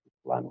بەردات و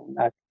فڵان و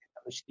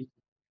ناکرێت شتێکی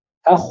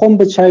تا خۆم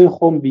بە چاوی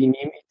خۆم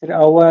بینیم ئیتر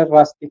ئەوە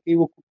ڕاستیەکەی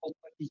وەکو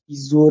پڵپەتێکی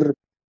زۆر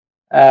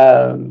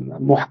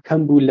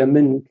محکەم بوو لە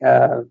من کە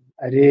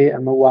ئەرێ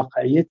ئەمە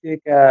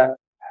واقعیەتێکە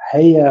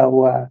هەیە و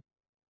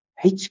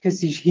هیچ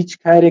کەسیش هیچ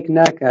کارێک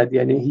ناکات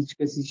یعنی هیچ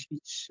کەسیش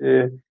هیچ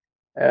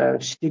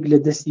شتێک لە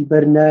دەستی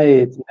بەر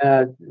نایێت نا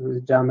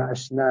جامعە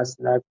شناس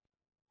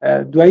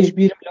دوایش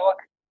بیرم لەوە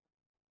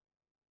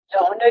لە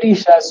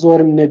هونەریشا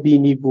زۆرم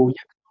نەبینی بوو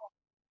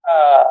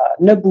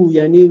نەبوو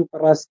یعنی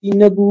ڕاستی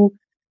نەبوو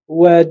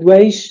و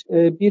دوایش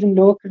بیرم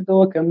لەوە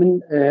کردەوە کە من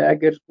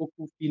ئەگەر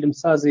وەکو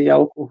فیلمسازێ یا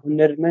وەکو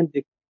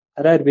هونەرمەندێک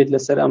قرار بێت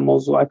لەسەر ئەم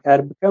مەوزوعە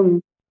کار بکەم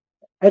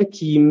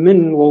هەرکی من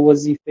و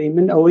وەزیفەی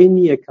من ئەوەی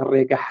نییە کە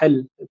ڕێگە حەل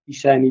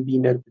پیشانی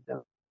بینەر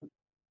بدەم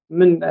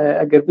من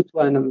ئەگەر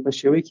بتوانم بە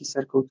شێوەیەکی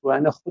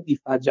سەرکەوتوانە خودی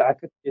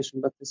فاجعەکە پێشم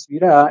بە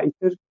تەسویرە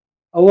ئیتر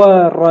ئەوە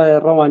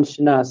ڕەوان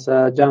شناسە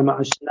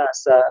جامعە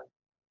شناسە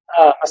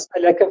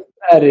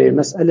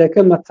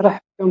مەسئلەکە مەطرح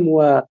بکەم و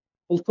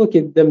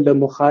پڵتۆکێک بدەم لە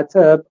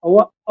مخاتەب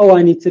ئەوە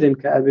ئەوانی ترن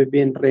کە ئەبێ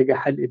بێن ڕێگە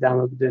حەل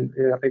ئیدامە بدەن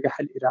ڕێگە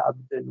حەل ئیراعە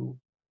بدەن و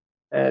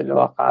لە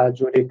واقعە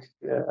جۆرێک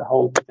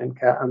هەوڵ بدەن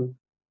کە ئەم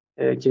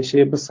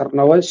کێشەیە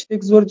بسڕنەوە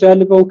شتێک زۆر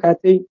جالبە و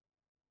کاتەی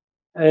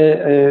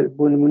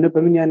بۆ نمونە بە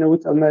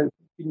منیانەوت ئەمە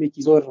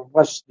فیلمێکی زۆر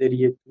ڕەش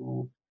دەریێت و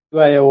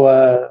دوایەوە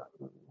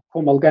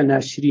کۆمەلگا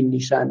ناشرین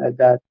نیشان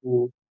ئەدات و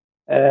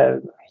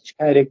هیچ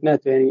کارێک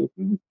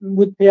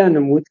ناتوانێت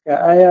پێیانم وت کە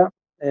ئایا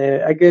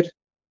ئەگەر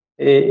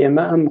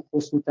ئێمە ئەم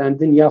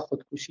خۆسووتاندن یا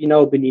خودکوشی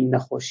ناو بنین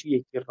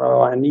نەخۆشیەکی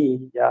ڕەوانی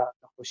یا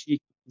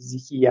نەخۆشیەکی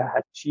فیزیکی یا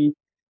هەرچی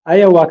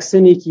ئایا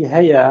واکسنێکی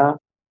هەیە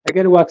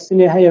ئەگەر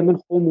واکسنێ هەیە من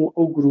خۆم و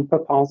ئەو گروپە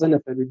 15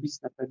 نەفەر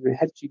 20 نەفەر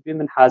هەرچی بێ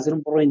من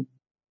حازرم بڕۆین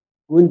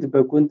گوند بە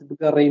گوند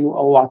بگەڕین و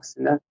ئەو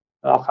واکسنە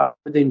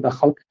بدەین بە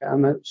خەڵک کە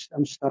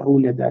ئەم شتە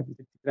ڕوو نەدات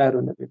تکرار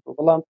و نەبێتەوە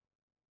بەڵام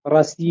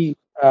ڕاستی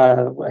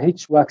هیچ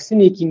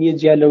واکسنێکی نییە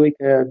جیا لەوەی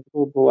کە تۆ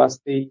بە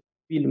واستەی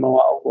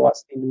فیلمەوە ئەو بە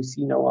واستەی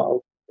نووسینەوە ئەو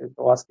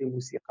بە واستەی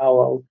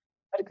موسیقاوە و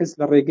هەرکەس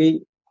لە ڕێگەی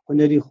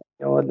هونەری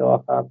خۆیەوە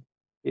لەواقع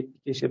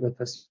بکێشێ بە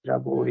تەسویرا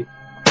بۆ ئەوەی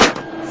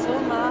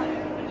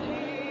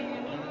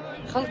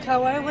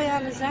خەڵکاوای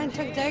وەیان لەزان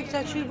تەک دایک تا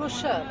چووی بۆ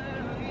شەر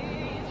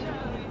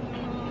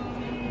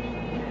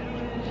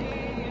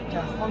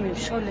داخۆمی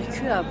شۆ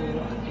لەکوێ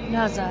بووە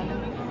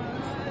نازانم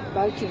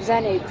باوکی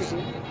بزانێ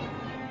کوژی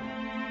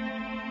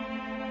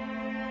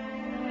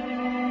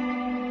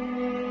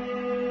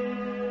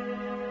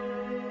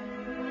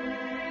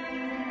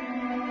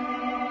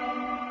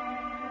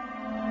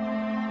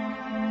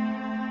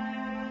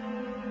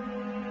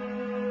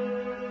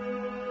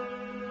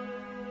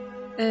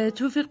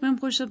توفیق پێم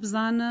خۆشە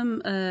بزانم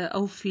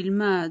ئەو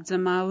فیلمە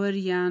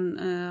جەماوەریان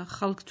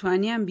خەڵک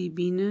توانیان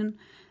بیبینن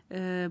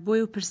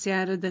بۆی و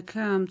پرسیارە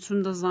دەکەم چون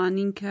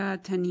دەزانین کە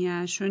تەنیا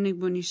شوێنێک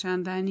بۆ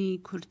نیشاندانی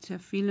کورتە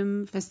فیلم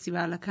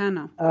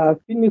فەستیڤالەکانە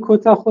فیلمی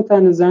کۆتا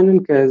خۆتان نزانن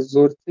کە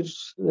زۆرتر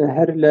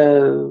هەر لە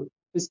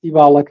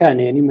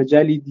فستیڤالەکانە یعنی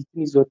مەجای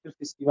دیتنی زۆرتر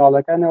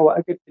فستیڤالەکانەوە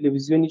ئەگەر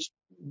تەلەڤیزیۆنیش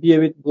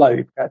بیەوێت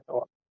بڵاوی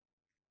بکاتەوە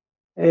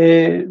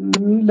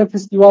لە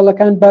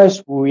فستیڤالەکان باش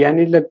بوو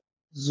یعنی لە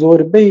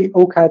زۆربەی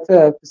ئەو کاتە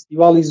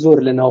فستیڤاڵی زۆر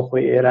لە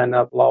ناوخۆی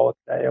ئێرانە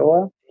بڵاوەکرایەوە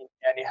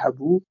یعنی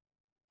هەبوو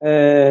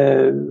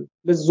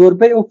لە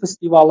زۆربەی ئەو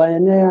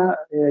فستیڤاڵانەیە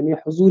یعنی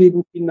حزوری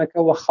بوو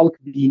فیلمەکەەوە خەڵک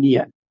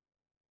بینیان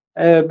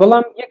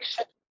بەڵام یەک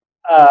شت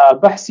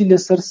بەحسی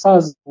لەسەر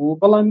ساز بوو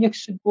بەڵام یەک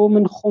شت بۆ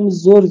من خۆم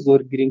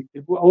زۆر گرنگتر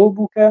بوو ئەوە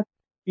بوو کە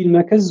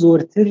فیلمەکە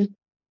زۆرتر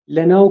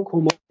لە ناو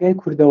کۆمەڵگای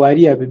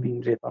کوردەواریە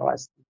ببینرێت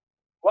بەڕاستی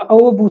و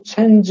ئەوە بوو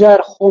چەند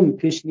جار خۆم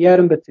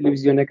پێشنیارم بە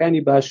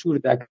تەلەڤیزیۆنەکانی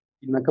باشووردا کە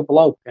فیلمەکە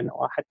بڵاو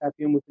بکەنەوە، حتا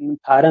پێم وتن من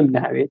پارەم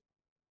ناوێت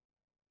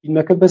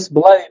فیلمەکە بەس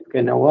بڵاوی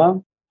بکەنەوە،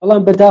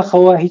 بەڵام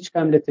بەداخەوە هیچ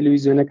کام لە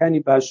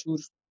تەلەڤیزیۆنەکانی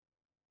باشوور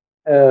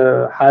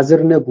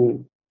حازر نەبوون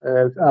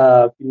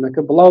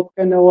فیلمەکە بڵاو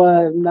بکەنەوە.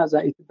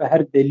 نازانیت بە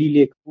هەر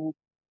دەلیلێک بوو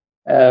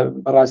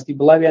بەڕاستی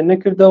بڵاویان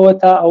نەکردەوە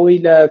تا ئەوەی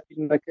لە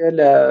فیلمەکە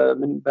لە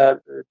من بە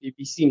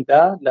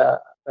BBC-مدا لە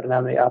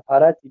بەرنامەی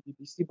ئاپاراتی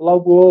BBC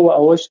بڵاو بووەوە و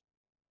ئەوەش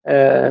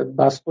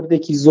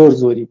باسپۆردێکی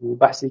زۆری بوو،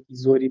 بەحسێکی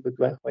زۆری بە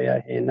دوای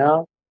خۆیان هێنا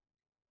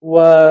و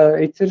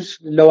ئیتر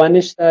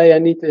لەوانەشتا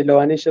یعنی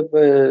لەوانەیشە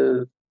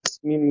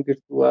تصمیم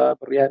گرتووە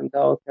بڕیارم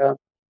داوە کە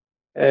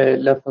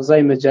لە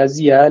فەزای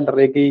مەجازیە لە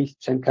ڕێگەی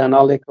چەند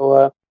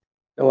کاناڵێکەوە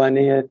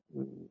لەوانەیە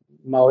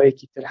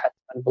ماوەیەکی تر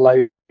حتمەن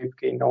بڵاوی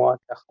بکەینەوە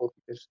کە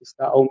خەڵکی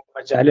دەشتا ئەو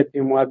مەجالە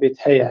پێم وابێت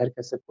هەیە هەر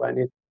کەسە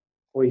توانێت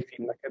خۆی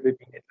فیلمەکە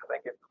ببینێت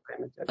ڕێگە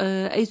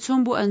ئەی چۆن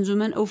بۆ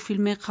ئەنجومەن ئەو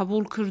فیلمێ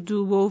قبول کردو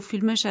بۆ ئەو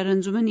فیلمە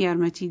ئەنجومەن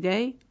یارمەتی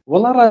دای؟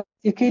 وەڵا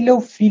ڕاستیەکەی لەو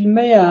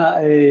فیلمەیە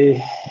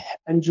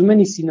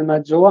ئەنجومەنی سینەما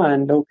جوان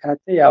لەو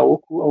کاتەیە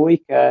وەکو ئەوەی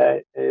کە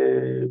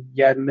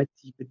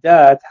یارمەتی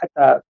بدات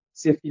حتا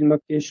سێ فیلمە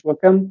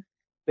پێشوەکەم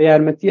بە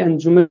یارمەتی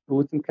ئەنجومەن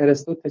وتم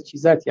کەرەستە و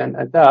تەجهیزاتیان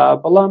ئەدا،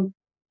 بەڵام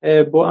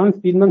بۆ ئەم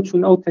فیلمم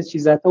چون ئەو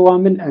تەجهیزاتەوە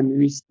من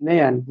ئەمویست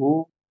نەیان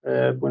بوو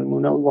بۆ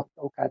نمونە وەخت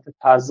ئەو کاتە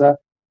تازە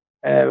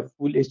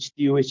فول HD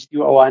و HD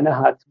و ئەوانە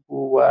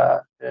هاتبوو و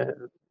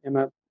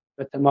ئێمە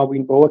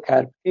بەتەمابووین بەوە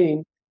کار بکەین،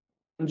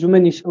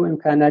 ئەنجومەنیش ئەو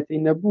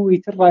ئیمکاناتی نەبوو.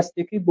 ئیتر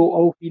ڕاستیەکەی بۆ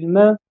ئەو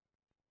فیلمە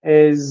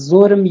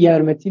زۆرم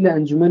یارمەتی لە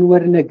ئەنجومەن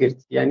وەرنەگرت،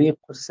 یعنی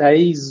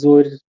قورسایی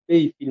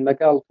زۆربەی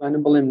فیلمەکە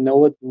ئەڵتوانم بڵێم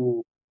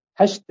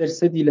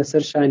 98%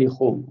 لەسەر شانی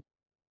خۆم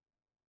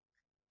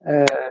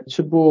چ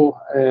بۆ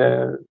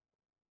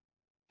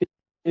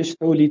پێش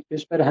تەولید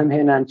پێش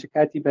بەرهەمهێنان چ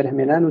کاتی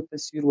بەرهەمهێنان و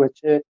تەسویر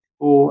وەچە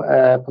بۆ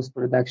پۆست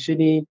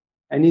پرۆداکشنی،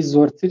 ئەنی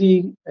زۆرتری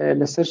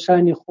لەسەر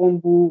شانی خۆم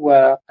بوو و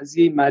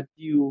قەزیەی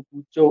مادی و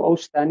بودجە و ئەو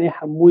شتانەی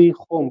هەمووی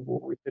خۆم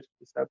بوو وتر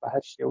بە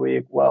هەر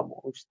شێوەیەک وام و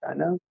ئەو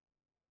شتانە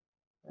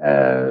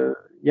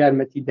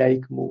یارمەتی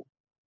دایکم و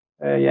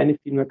یعنی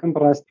فیلمەکەم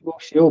بڕاستی بۆ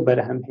شێوە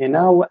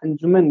بەرهەمهێنا و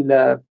ئەنجومەن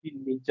لە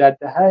فیلمی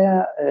جادەهایە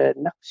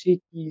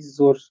نەقشێکی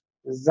زۆر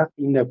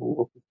زەقی نەبوو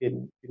وەکو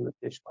فیلمە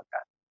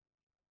پێشوەکان.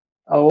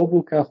 ئەوە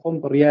بوو کە خۆم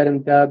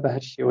بڕیارمدا بە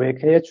هەر شێوەیەک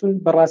هەیە، چون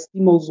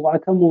بەڕاستی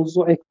مەوزوعەکە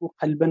مەوزوعێک بوو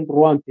قەلبەن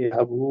بڕوام پێ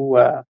هەبوو و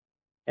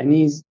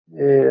یعنی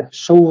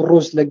شەو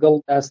ڕۆژ لەگەڵ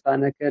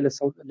داستانەکە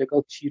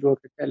لەگەڵ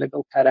چیرۆکەکە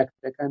لەگەڵ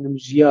کاراکتەرەکانم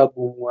ژیا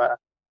بووم و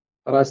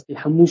بەڕاستی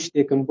هەموو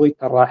شتێکم بۆی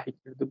تەڕاحی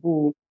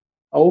کردبوو.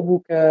 ئەوە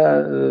بوو کە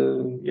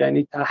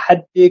یعنی تا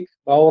حەدێک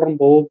باوەڕم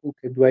بەوە بوو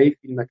کە دوایی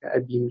فیلمەکە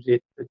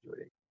ئەبینرێت بە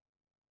جۆرێک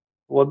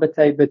و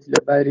بەتایبەت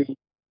لەباری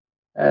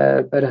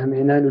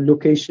بەرهەمهێنان و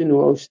لۆکیشن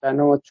و ئەو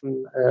شتانەوە، چون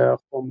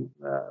خۆم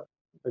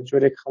بە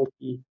جۆرێک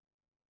خەڵکی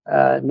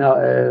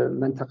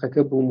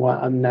منتەقەکە بووم و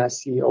ئەم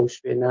ناسی ئەو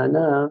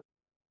شوێنانە.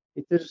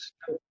 ئیتر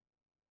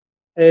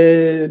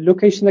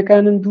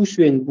لۆکیشنەکانن دوو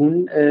شوێن بوون،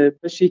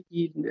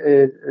 بەشێکی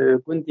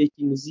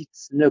گوندێکی نزیک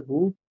سنە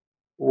بوو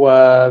و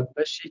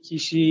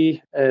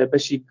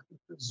بەشی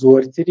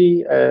زۆرتری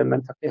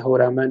منتەقەی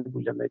هەورامان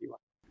بوو لە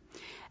مەریوان.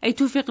 ئەی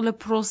توفیق لە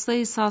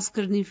پرۆسەی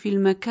سازکردنی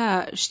فیلمەکە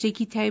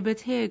شتێکی تایبەت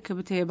هەیە کە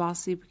بتەیە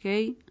باسی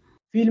بکەی؟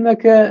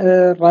 فیلمەکە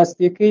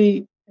ڕاستیەکەی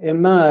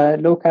ئێمە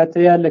لەو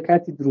کاتەیە لە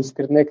کاتی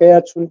دروستکردنەکەیە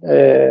چون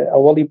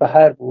ئەوەڵی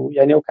بەهار بوو،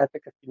 یعنی ئەو کاتە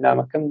کە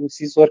فیلمەکەم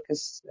نووسی زۆر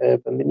کەس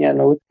بە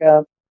منیانەوت کە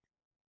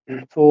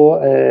تۆ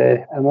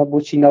ئەمە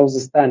بۆچی ناو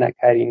زستانە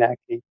کاری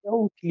ناکەیت، ئەو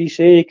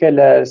کلیشەیە کە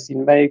لە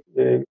سینمای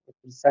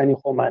کوردستانی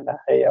خۆمانە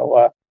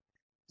هەیەەوە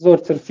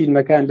زۆرتر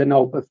فیلمەکان لە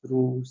ناو بەفر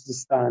و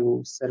زستان و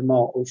سەرما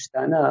و ئەو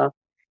شتانە.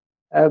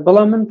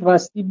 بەڵام من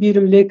ڕاستی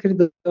بیرم لێ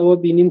کردەوە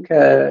بینیم کە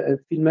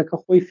فیلمەکە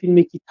خۆی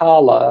فیلمێکی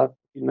تاڵە،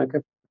 فیلمەکە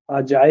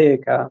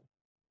فاجعەیەکە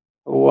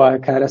و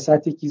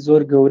کارەساتێکی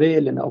زۆر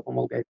گەورەیە لە ناو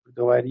کۆمەڵگای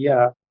کوردەواریە،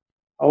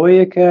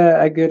 ئەوەیە کە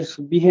ئەگەر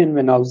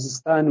بهێنمە ناو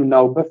زستان و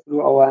ناو بەفر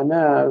و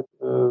ئەوانە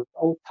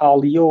ئەو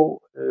تاڵیە و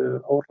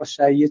ئەو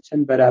ڕەشاییە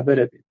چەند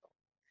بەرابەرە بێت.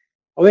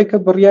 ئەوەیە کە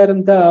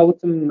بڕیارمدا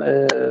وتم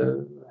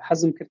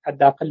حەزم کرد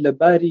حداقل لە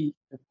باری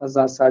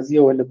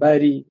فەزاسازیەوە لە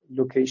باری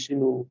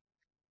لۆکیشن و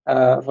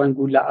ڕنگ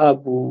و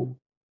لەعاب و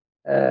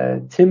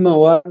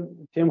تمەوە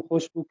پێم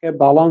خۆش بوو کە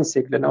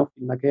باڵانسێک لە ناو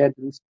فیلمەکەیە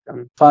دروست بکەم.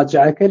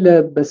 فاجعەکە لە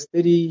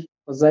بەستەری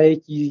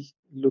فەزایەکی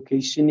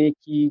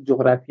لۆکیشنێکی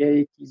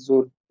جوغرافیایەکی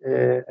زۆر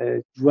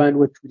جوان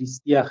و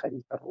توریستیە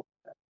خەریتە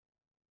ڕووبدا،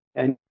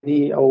 یعنی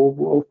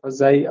ئەو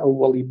فەزای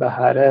ئەووەڵی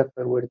بەهارە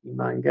فەروەردی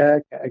مانگە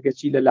کە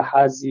ئەگەچی لە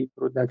لەحازی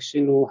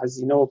پرۆداکشن و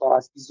هەزینەوە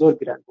بەڕاستی زۆر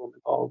گران بۆ من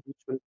تەواو بوو،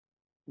 چون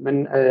من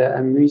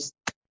ئەمویست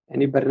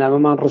ینی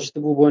بەرنامەمان ڕشت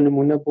بوو بۆ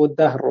نمونە بۆ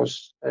 10 ڕۆژ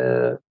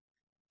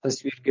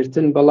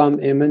تەسویرگرتن، بەڵام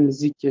ئێمە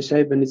نزیک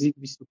کێشای بە نزیک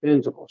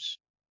 25 ڕۆژ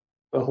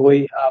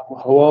بەهۆی ئاب و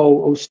هەوا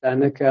و ئەو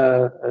شتانە کە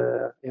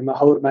ئێمە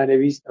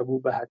هەورمانەویست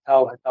ئەبوو بە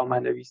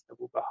هەتاومانەویست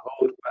ئەبوو بە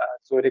هەور و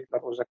زۆرێک لە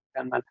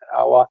ڕۆژەکەکانمان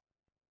هەراوە،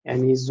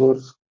 ینی زۆر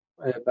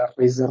بە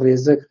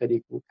ڕێزە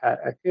خەریک و کار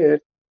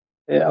ئەکرد.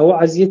 ئەوە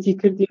عەزیەتی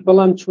کردی،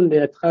 بەڵام چون لە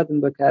ئێتقادم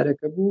بە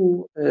کارەکە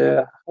بوو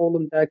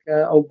هەوڵم دا کە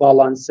ئەو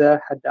باڵانسە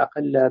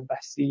حەداقل لە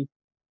بەحسی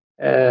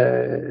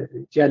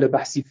جا لە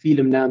بەحسی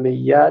فیلم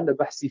نامەیە، لە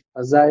بەحسی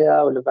فەزایە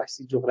و لە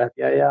بەحسی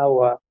جوغرافیایە و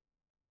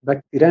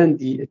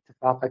بەکگراندی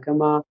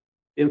اتفاقەکەمە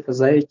پێم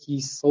فەزایەکی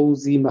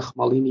سەوزی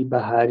مەخمەڵینی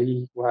بەهاری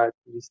و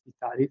توریستی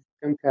تعریف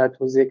بکەم کە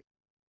تۆزێک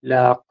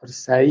لە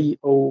قورسایی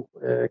ئەو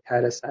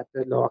کارەساتە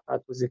لەوەقا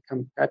تۆزێک کەم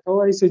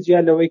بکاتەوە. ئیسە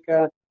جیا لەوەی کە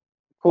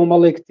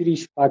کۆمەڵێک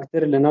تریش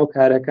فاکتەر لەناو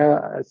کارەکە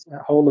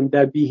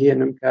هەوڵمدا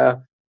بیهێنم کە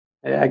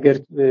ئەگەر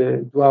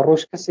دوا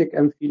ڕۆژ کەسێک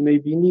ئەم فیلمەی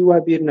بینی وا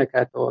بیر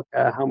نەکاتەوە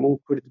کە هەموو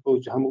کورد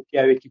هەموو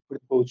پیاوێکی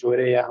کورد بەو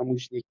جۆرەیە،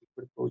 هەموو ژنێکی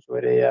کورد بەو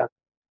جۆرەیە.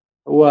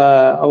 و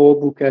ئەوە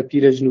بوو کە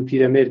پیرەژن و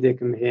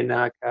پیرەمێردێکم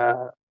هێنا کە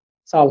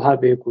ساڵها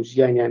بێک و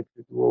ژیانیان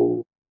کردووە و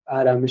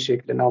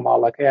ئارامشێک لە ناو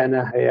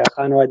ماڵەکەیانە هەیە،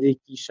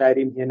 خانوادەیەکی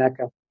شاریم هێنا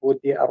کە بۆ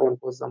دێ ئەڕۆن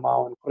بۆ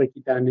زەماوەن،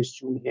 کوڕێکی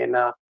دانیشتووم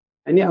هێنا.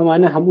 ئەنی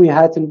ئەوانە هەمووی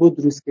هاتن بۆ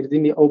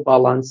دروستکردنی ئەو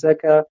باڵانسە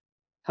کە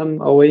هەم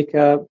ئەوەی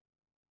کە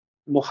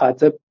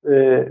مخاتب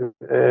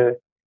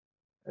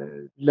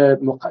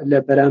لە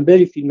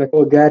بەرامبەری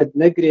فیلمەکەەوە گارد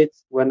نەگرێت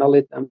و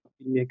نەڵێت ئەم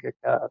فیلمێکە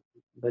کە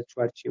بە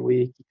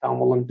چوارچێوەیەکی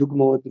کامەڵەن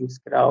دوگمەوە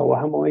دروستکراوە و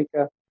هەمەوەی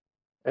کە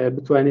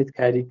بتوانێت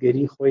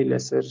کاریگەری خۆی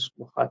لەسەر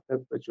مخاتب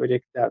بە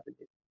جۆرێکدا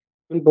بدێت.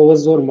 من بەوە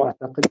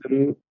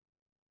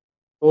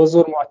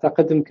زۆر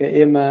معتەقدم کە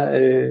ئێمە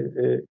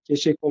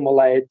کێشەی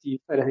کۆمەڵایەتی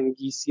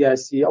فەرهەنگی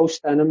سیاسی ئەو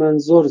شتانەمان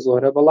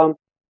زۆرە، بەڵام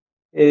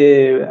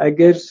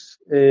ئەگەر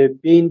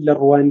بین لە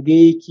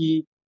ڕوانگەیەکی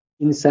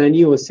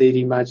ئینسانیەوە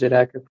سەیری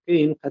ماجەراکە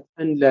بکەین،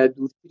 قەتعەن لە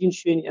دوورترین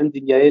شوێنی ئەم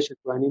دنیایەش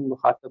دەتوانین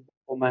مخاتب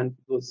خۆمان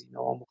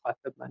بدۆزینەوە،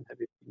 مخاتبمان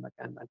هەبێت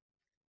فیلمەکانمان.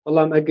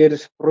 بەڵام ئەگەر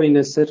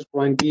بڕۆینە سەر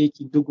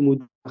ڕوانگەیەکی دوگم و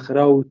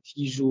داخرا و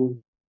تیژ و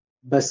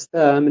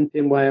بەستە، من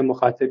پێم وایە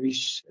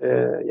مخاتبیش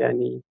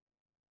ینی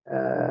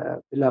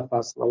بلا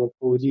فاصلەوە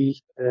فۆری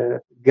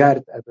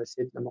گارد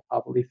ئەبەسێت لە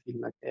مقابڵی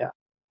فیلمەکەیە.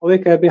 ئەوەی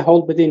کە بێ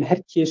هەوڵ بدەین هەر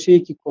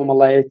کێشەیەکی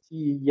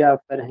کۆمەڵایەتی یا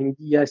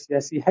فەرهەنگی یا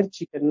سیاسی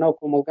هەرچی کە ناو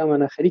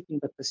کۆمەلگامانە خەریکین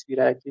بە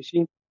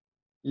تەسویرایکێشین،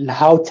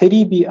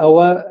 هاوتەریبی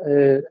ئەوە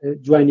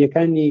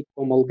جوانیەکانی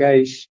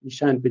کۆمەلگایش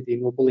نیشان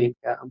بدەین و بڵین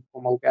کە ئەم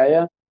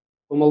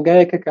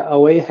کۆمەلگایەکە کە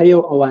ئەوەی هەیە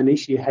و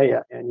ئەوانەیشی هەیە،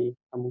 ینی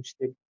هەموو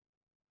شتێک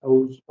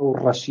ئەو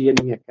ڕەشیە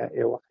نییە کە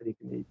ئێوە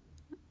خەریکنیت.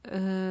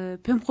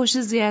 پێم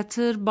خۆشە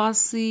زیاتر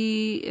باسی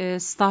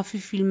ستافی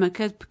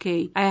فیلمەکەت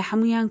بکەی. ئایا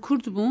هەمویان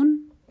کورد بوون؟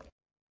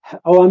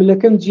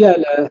 ئەواملەکەم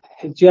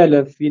جیا لە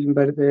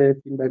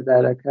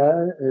فیلمبەردارەکە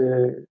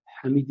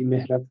حەمیدی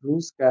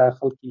مێهرەفروز کە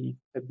خەڵکی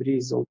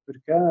تەبریز و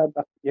تورکە،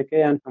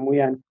 بەقیەکەیان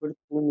هەمویان کورد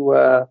بوون و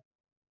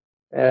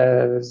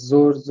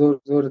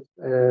زۆر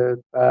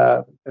بە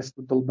دەست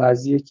و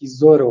دڵبازیەکی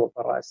زۆرەوە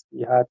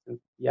بەڕاستی هاتن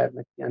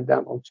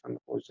یارمەتیاندام ئەو چەند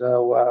ڕۆژە.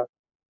 و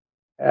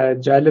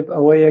جالب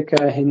ئەوەیە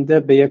کە هێندە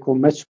بە یەک و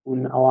مەچ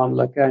بوون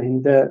ئەواملەکە،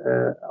 هێندە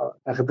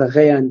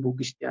دەغدەغەیان بوو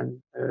گشتیان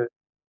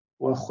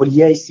و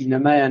خولیای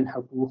سینەمایان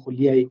هەبوو،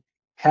 خولیای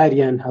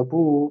کاریان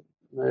هەبوو.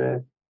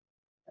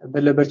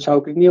 لە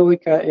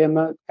بەرچاوکردنیەوەی کە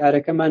ئێمە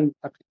کارەکەمان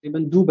تقریباً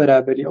دوو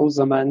بەرابەری ئەو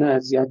زەمانە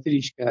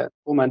زیاتریش کە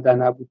بۆمان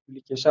دانابوو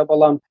تولی کێشا،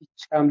 بەڵام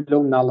هیچ کام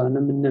لەو ناڵانە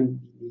من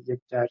نەمبینی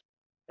یەکجار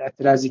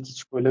اعترازێکی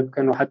چکۆلە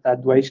بکەن و حتا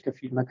دوایش کە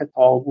فیلمەکە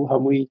تەواو بوو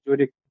هەمووی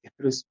جۆرێک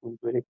دەپرس بوون،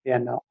 جۆرێک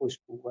پێیان ناخۆش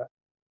بوو و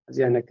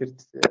حەزیان نەکرد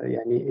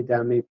یعنی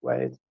ئیدامەی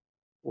بوایێت.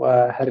 و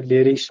هەر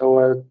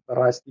لێرەیشەوە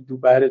بەڕاستی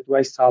دووبارە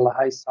دوای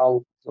ساڵەهای ساڵ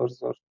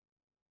زۆر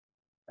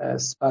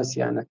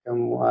سپاسیانەکەم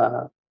و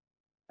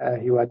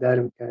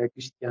هیوادارم کە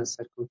گشتیان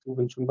سەرکەوتوو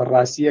بن، چون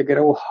بەڕاستی ئەگەر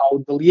ئەو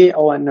هاودڵیەی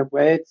ئەوان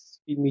نەبوایەت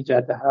فیلمی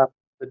جادەها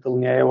بە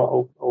دڵنیایەوە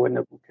ئەوە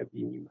نەبوو کە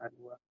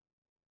بینیمانوە.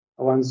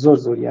 ئەوان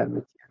زۆر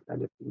یارمەتیاندا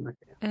لە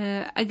فیلمەکەیان.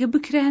 ئەگە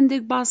بکرێ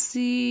هەندێک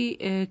باسی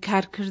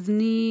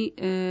کارکردنی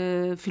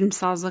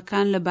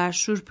فیلمسازەکان لە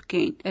باشوور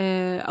بکەین،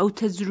 ئەو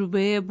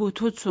تەجروبەیە بۆ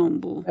تۆ چۆن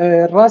بوو؟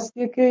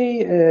 ڕاستیەکەی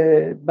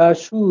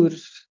باشوور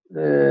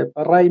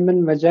بەڕای من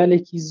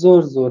مەجالێکی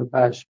زۆر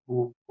باش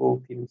بوو بۆ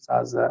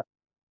فیلمسازە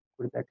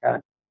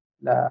کوردەکان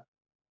لە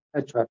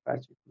هەر چوار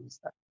پارچەی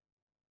کوردستان.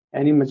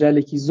 ینی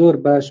مەجالێکی زۆر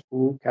باش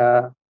بوو کە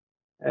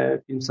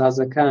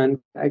فیلمسازەکان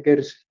ئەگەر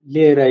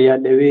لێرە یا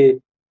لەوێ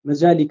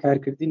مەجالی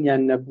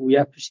کارکردنیان نەبوو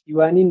یا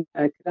پشتیوانی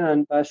ناکران،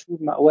 باشوور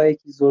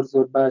ماوەیەکی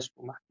زۆر باش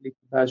بوو،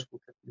 مەحفلێکی باش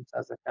بوو کە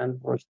فیلمسازەکان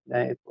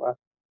ڕۆشتنایەتەوە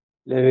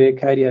لەوێ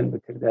کاریان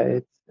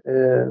بکردایێت.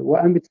 و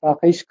ئەم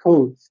اتفاقیش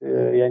کەوت،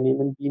 ینی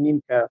من بینیم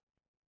کە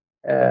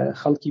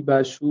خەڵکی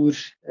باشوور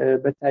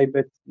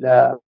بەتایبەت لە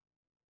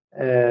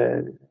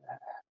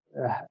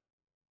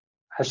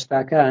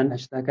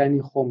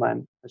هەشتاکانی خۆمان،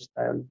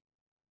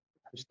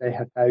 هەشتای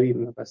هەتاوی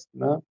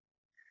مەبەستمە،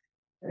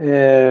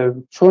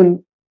 چۆن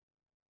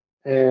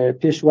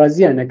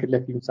پێشوازیان نەکرد لە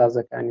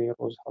فیلمسازەکانی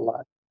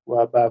ڕۆژهەڵات و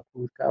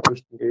باکوور کە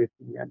ڕۆشتن لەوێ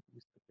فیلمیان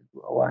دروست کرد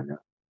و ئەوانە.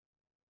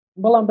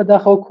 بەڵام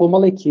بەداخەوە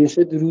کۆمەڵێک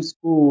کێشە دروست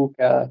بوو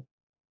کە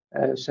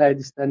شاید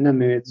ئێستا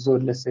نەمەوێت زۆر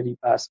لەسەری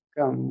باس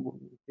بکەم،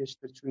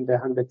 پێشتر چوندا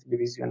هەم لە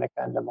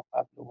تەلەڤیزیۆنەکان لە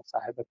مقابل و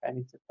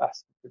مصاحبەکانی تر باس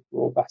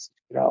کردووە و باسی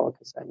کراوە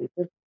کەسانی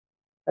تر.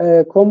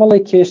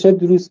 کۆمەڵێک کێشە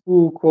دروست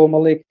بوو،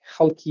 کۆمەڵێک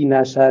خەڵکی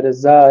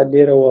ناشارەزا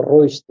لێرەوە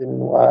ڕۆیشتن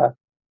و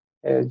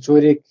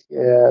جۆرێک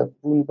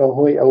بوون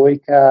بەهۆی ئەوەی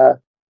کە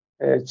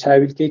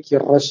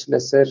چاویلکێکی ڕەش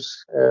لەسەر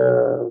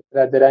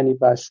برادەرانی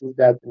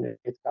باشووردا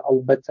بنێت کە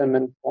ئەڵبەتە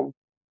من خۆم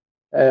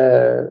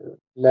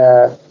لە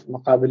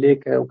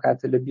مقابلەیەکە و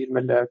کاتە لە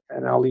بیرمە لە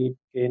کەناڵی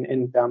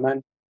PNN دامان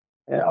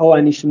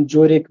ئەوانیشم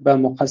جۆرێک بە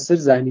مقەسر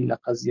زانی لە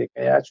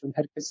قەزیەکەیە، چون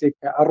هەر کەسێک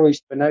کە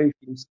ئەڕۆیشت بە ناوی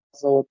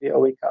فیلمسازەوە بێ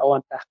ئەوەی کە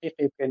ئەوان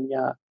تحقیقی بکەن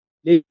یا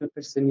لێ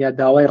بپرسن یا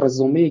داوای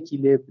ڕزومەیەکی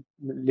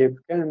لێ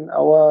بکەن،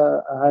 ئەوە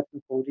هاتن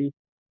فەوری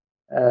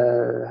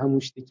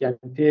هەموو شتێکیان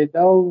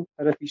پێدا و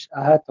تەرەفیش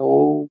ئاهاتەوە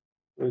و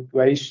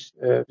دواییش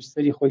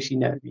پشتەری خۆشی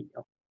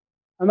نابینەوە.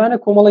 ئەمانە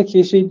کۆمەڵێک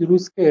کێشەی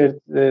دروست کرد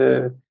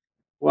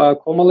و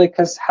کۆمەڵێک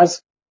کەس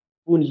حەزم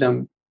بوون لەم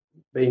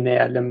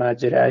بینەیە لە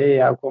ماجرایە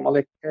یا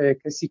کۆمەڵێک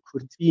کەسی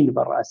کورتبین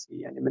بەڕاستی،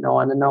 یعنی من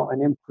ئەوانە ناو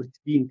ئەنێم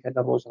کورتبین کە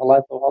لە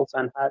ڕۆژهەڵاتەوە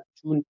هەڵسان هات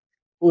چوون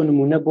بۆ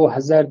نمونە بۆ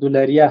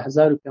 $1000 یا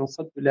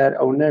 $1500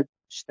 ئەوەنە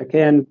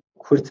شتەکەیان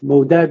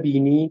کورتمەودا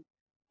بینی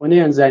و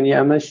نەیانزانی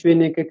ئەمە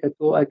شوێنێکە کە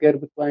تۆ ئەگەر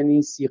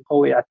بتوانی سیقە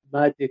و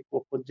ئاعتمادێک بۆ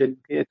خۆت جەلب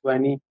بکەی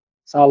ئەتوانی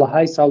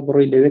ساڵەهای ساڵ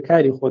بڕۆی لەوێ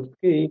کاری خۆت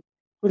بکەی.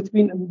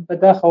 کورتبین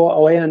بەداخەوە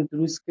ئەوەیان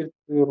دروست کرد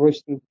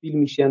ڕۆشتن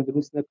فیلمیشیان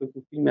دروست نەکرد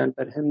و فیلمیان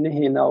بەرهەم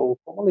نەهێنا و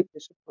کۆمەڵێک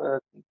کێشە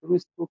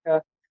دروست بوو کە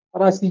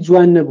ڕاستی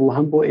جوان نەبوو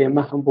هەم بۆ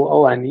ئێمە هەم بۆ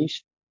ئەوانیش.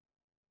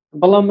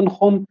 بەڵام من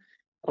خۆم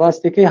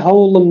ڕاستەکەی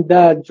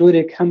هەوڵمدا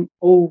جۆرێک هەم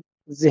ئەو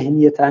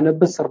ذهنیەتانە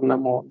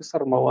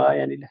بسڕمەوە،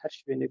 یعنی لە هەر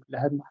شوێنێک لە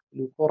هەر محفل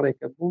و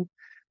کۆڕێکە بووم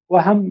و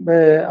هەم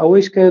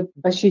ئەوەیش کە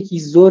بەشێکی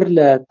زۆر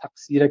لە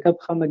تەقسیرەکە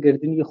بخەمە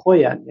گردنی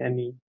خۆیان،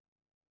 یعنی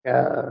کە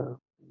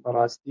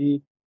بەڕاستی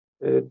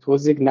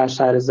تۆزێک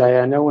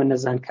ناشارەزایانە و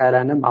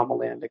نەزانکارانە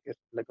مامەڵەیان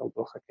لەگەڵ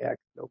دۆخەکەیان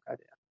لەو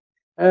کارەیە.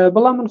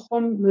 بەڵام من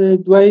خۆم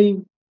دوای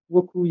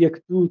وەکو یەک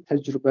دوو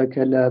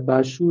تەجروبەکە لە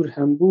باشوور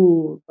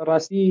هەمبوو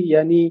بەڕاستی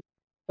ینی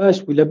باش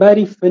بوو.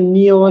 لەباری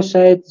فەنیەوە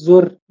شاید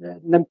زۆر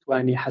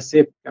نەمتوانی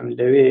حەسێب بکەم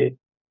لەوێ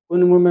بۆ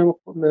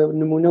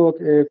نمونە وەک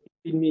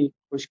فیلمی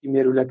کۆشکی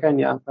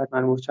مێرولەکانی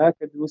ئافارمان مورچا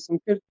کە دروستم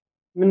کرد،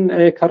 من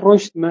کە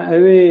ڕۆشتمە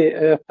ئەوێ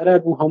قەرار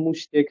بوو هەموو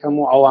شتێک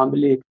هەموو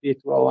عەواملێک بێت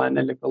و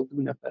ئەوانە لەگەڵ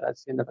 2 نەفەر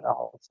 3 نەفەر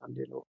هەڵسان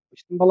لێرەوە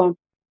ڕۆشتم، بەڵام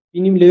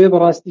بینیم لەوێ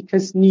بەڕاستی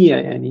کەس نییە،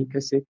 ینی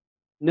کەسێک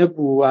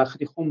نەبوو و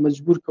ئاخری خۆم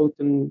مەجبور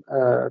کەوتم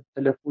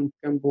تەلەفۆن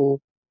بکەم بۆ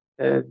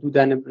 2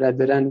 دانە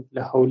برادەران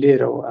لە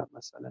هەولێرەوە،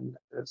 مەسەلەن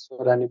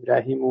سۆران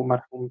ئیبراهیم و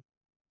مەرحوم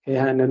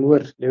کەیهان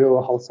ئەنوەر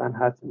لەوێەوە هەڵسان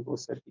هاتن بۆ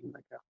سەر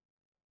فیلمەکە.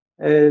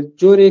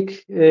 جۆرێک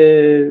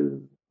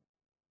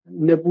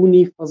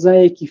نەبوونی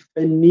فەزایەکی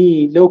فەنی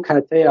لەو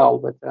کاتەیە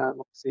ئەڵبەتە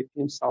قسەی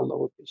 5 ساڵ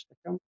لەوە پێش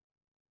دەکەم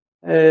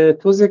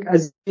تۆزێک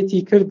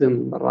ئەزیەتی کردم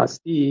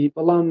بەڕاستی،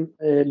 بەڵام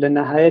لە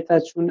نەهایەتا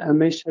چوون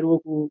ئەمەش هەر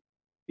وەکو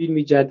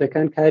فیلمی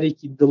جادەکان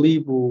کارێکی دڵی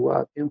بوو و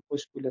پێم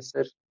خۆش بوو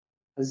لەسەر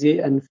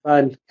قەزیەی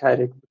ئەنفال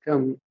کارێک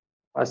بکەم.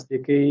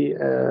 ڕاستیەکەی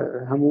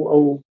هەموو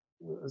ئەو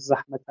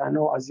زەحمەتانە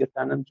و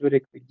ئەزیەتانەم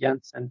جۆرێک بەگیان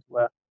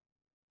سەندووە،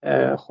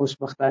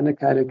 خۆشبەختانە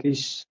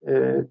کارەکەیش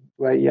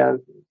دوای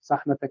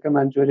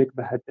زەحمەتەکەمان جۆرێک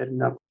بەهەدەر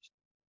نەڕۆیشت.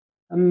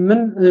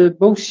 من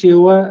بەو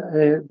شێوە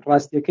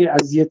ڕاستیەکەی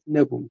ئەزیەت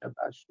نەبووم لە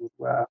باشوور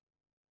و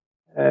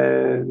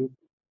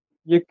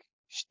یەک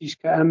شتیش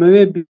کە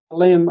ئەمەوێ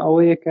بڵێم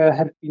ئەوەیە کە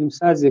هەر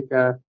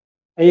فیلمسازێکە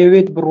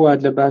ئەیەوێت بڕوات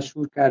لە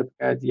باشوور کار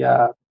بکات یا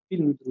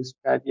فیلم دروست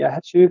بکات یا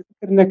هەر شێوێ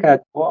فکر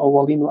نەکات بۆ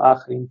ئەوەڵین و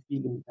ئاخرین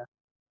فیلمدا،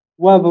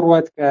 وا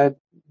بڕوات کات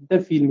 10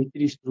 فیلمی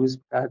تریش دروست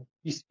بکات،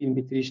 20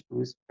 فیلمی تریش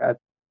دروست بکات.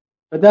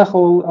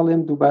 بەداخەوە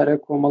ئەڵێم دووبارە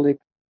کۆمەڵێک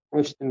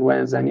ڕۆشتن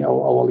وایانزانی ئەو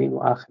ئەوەڵین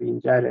و ئاخرین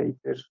جارە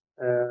ئیتر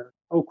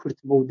ئەو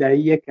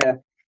کورتمەوداییە کە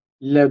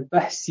لە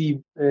بەحسی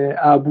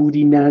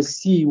ئابووری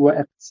ناسی و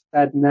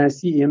ئەقتصاد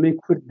ناسی ئێمەی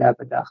کورددا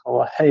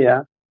بەداخەوە هەیە،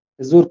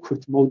 زۆر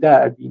کورتمەودا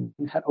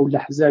ئەبینین، هەر ئەو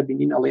لەحزا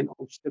بینین ئەڵێن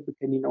ئەو شتە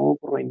بکەنینەوە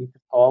بڕۆینی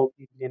تەواو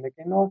لێ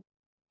نەکەنەوە،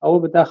 ئەوە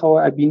بەداخەوە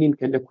ئەبینین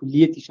کە لە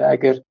کولیەتیشە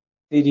ئەگەر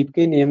سەیری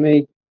بکەین ئێمەی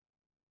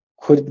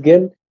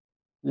کوردگەل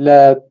لە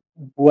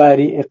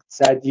بواری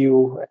اقتصادی و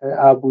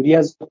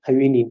ئابووریە زۆر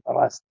قەوی نین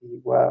بەڕاستی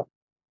و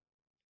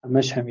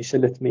ئەمەش هەمیشە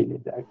لە تمەی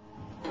لێدا.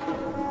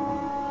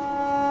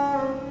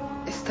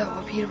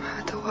 ئێستاوە بیرم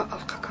هاتەوە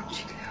ئەڵقەکەم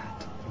چی لێ هات؟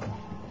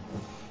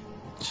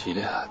 چی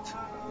لێ هات؟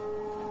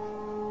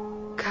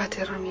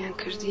 کاتێ ڕەمیان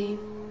کردین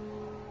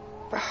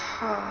بە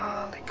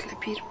حاڵێک لە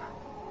بیرمە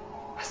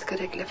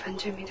ئەسکەرێک لە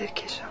فەنجەمی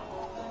دەرکێشا.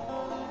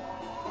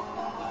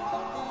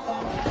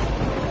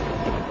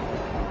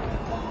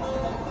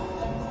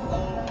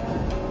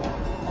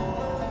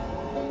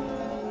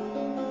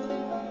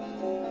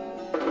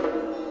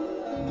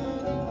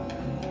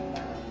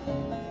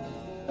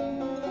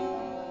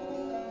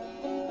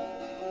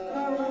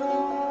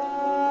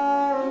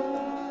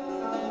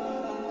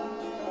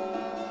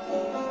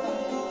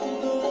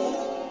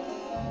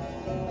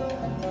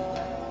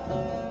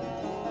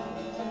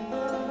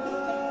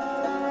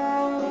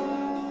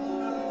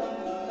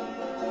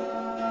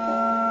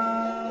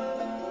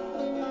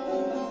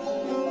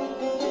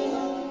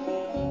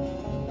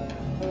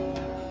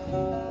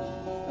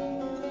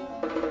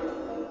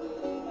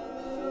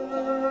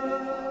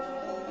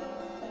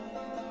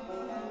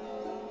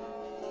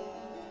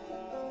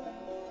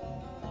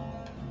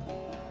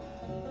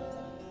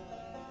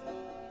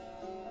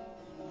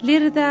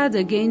 لێرەدا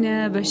دەگەینە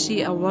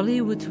بەشی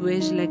ئەوەڵی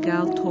وتوێژ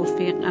لەگەڵ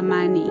تۆفیق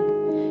ئەمانی.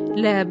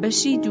 لە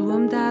بەشی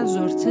دووەمدا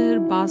زۆرتر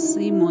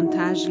باسی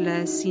مۆنتاژ لە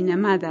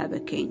سینەمادا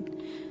دەکەین.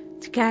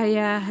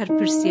 تکایە هەر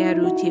پرسیار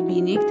و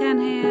تێبینێکتان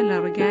هەیە لە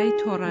ڕێگای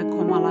تۆڕە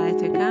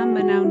کۆمەڵایەتەکان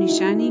بە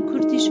ناونیشانی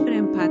کوردیش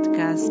فرێم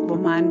پادکاست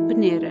بۆمان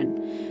بنێرن.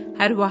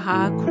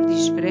 هەروەها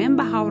کوردیش فرێم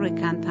بە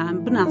هاوڕێکانتان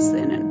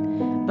بناسێنن.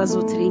 بە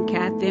زووترین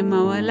کات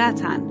دێمەوە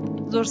لاتان.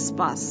 زۆر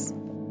سپاس.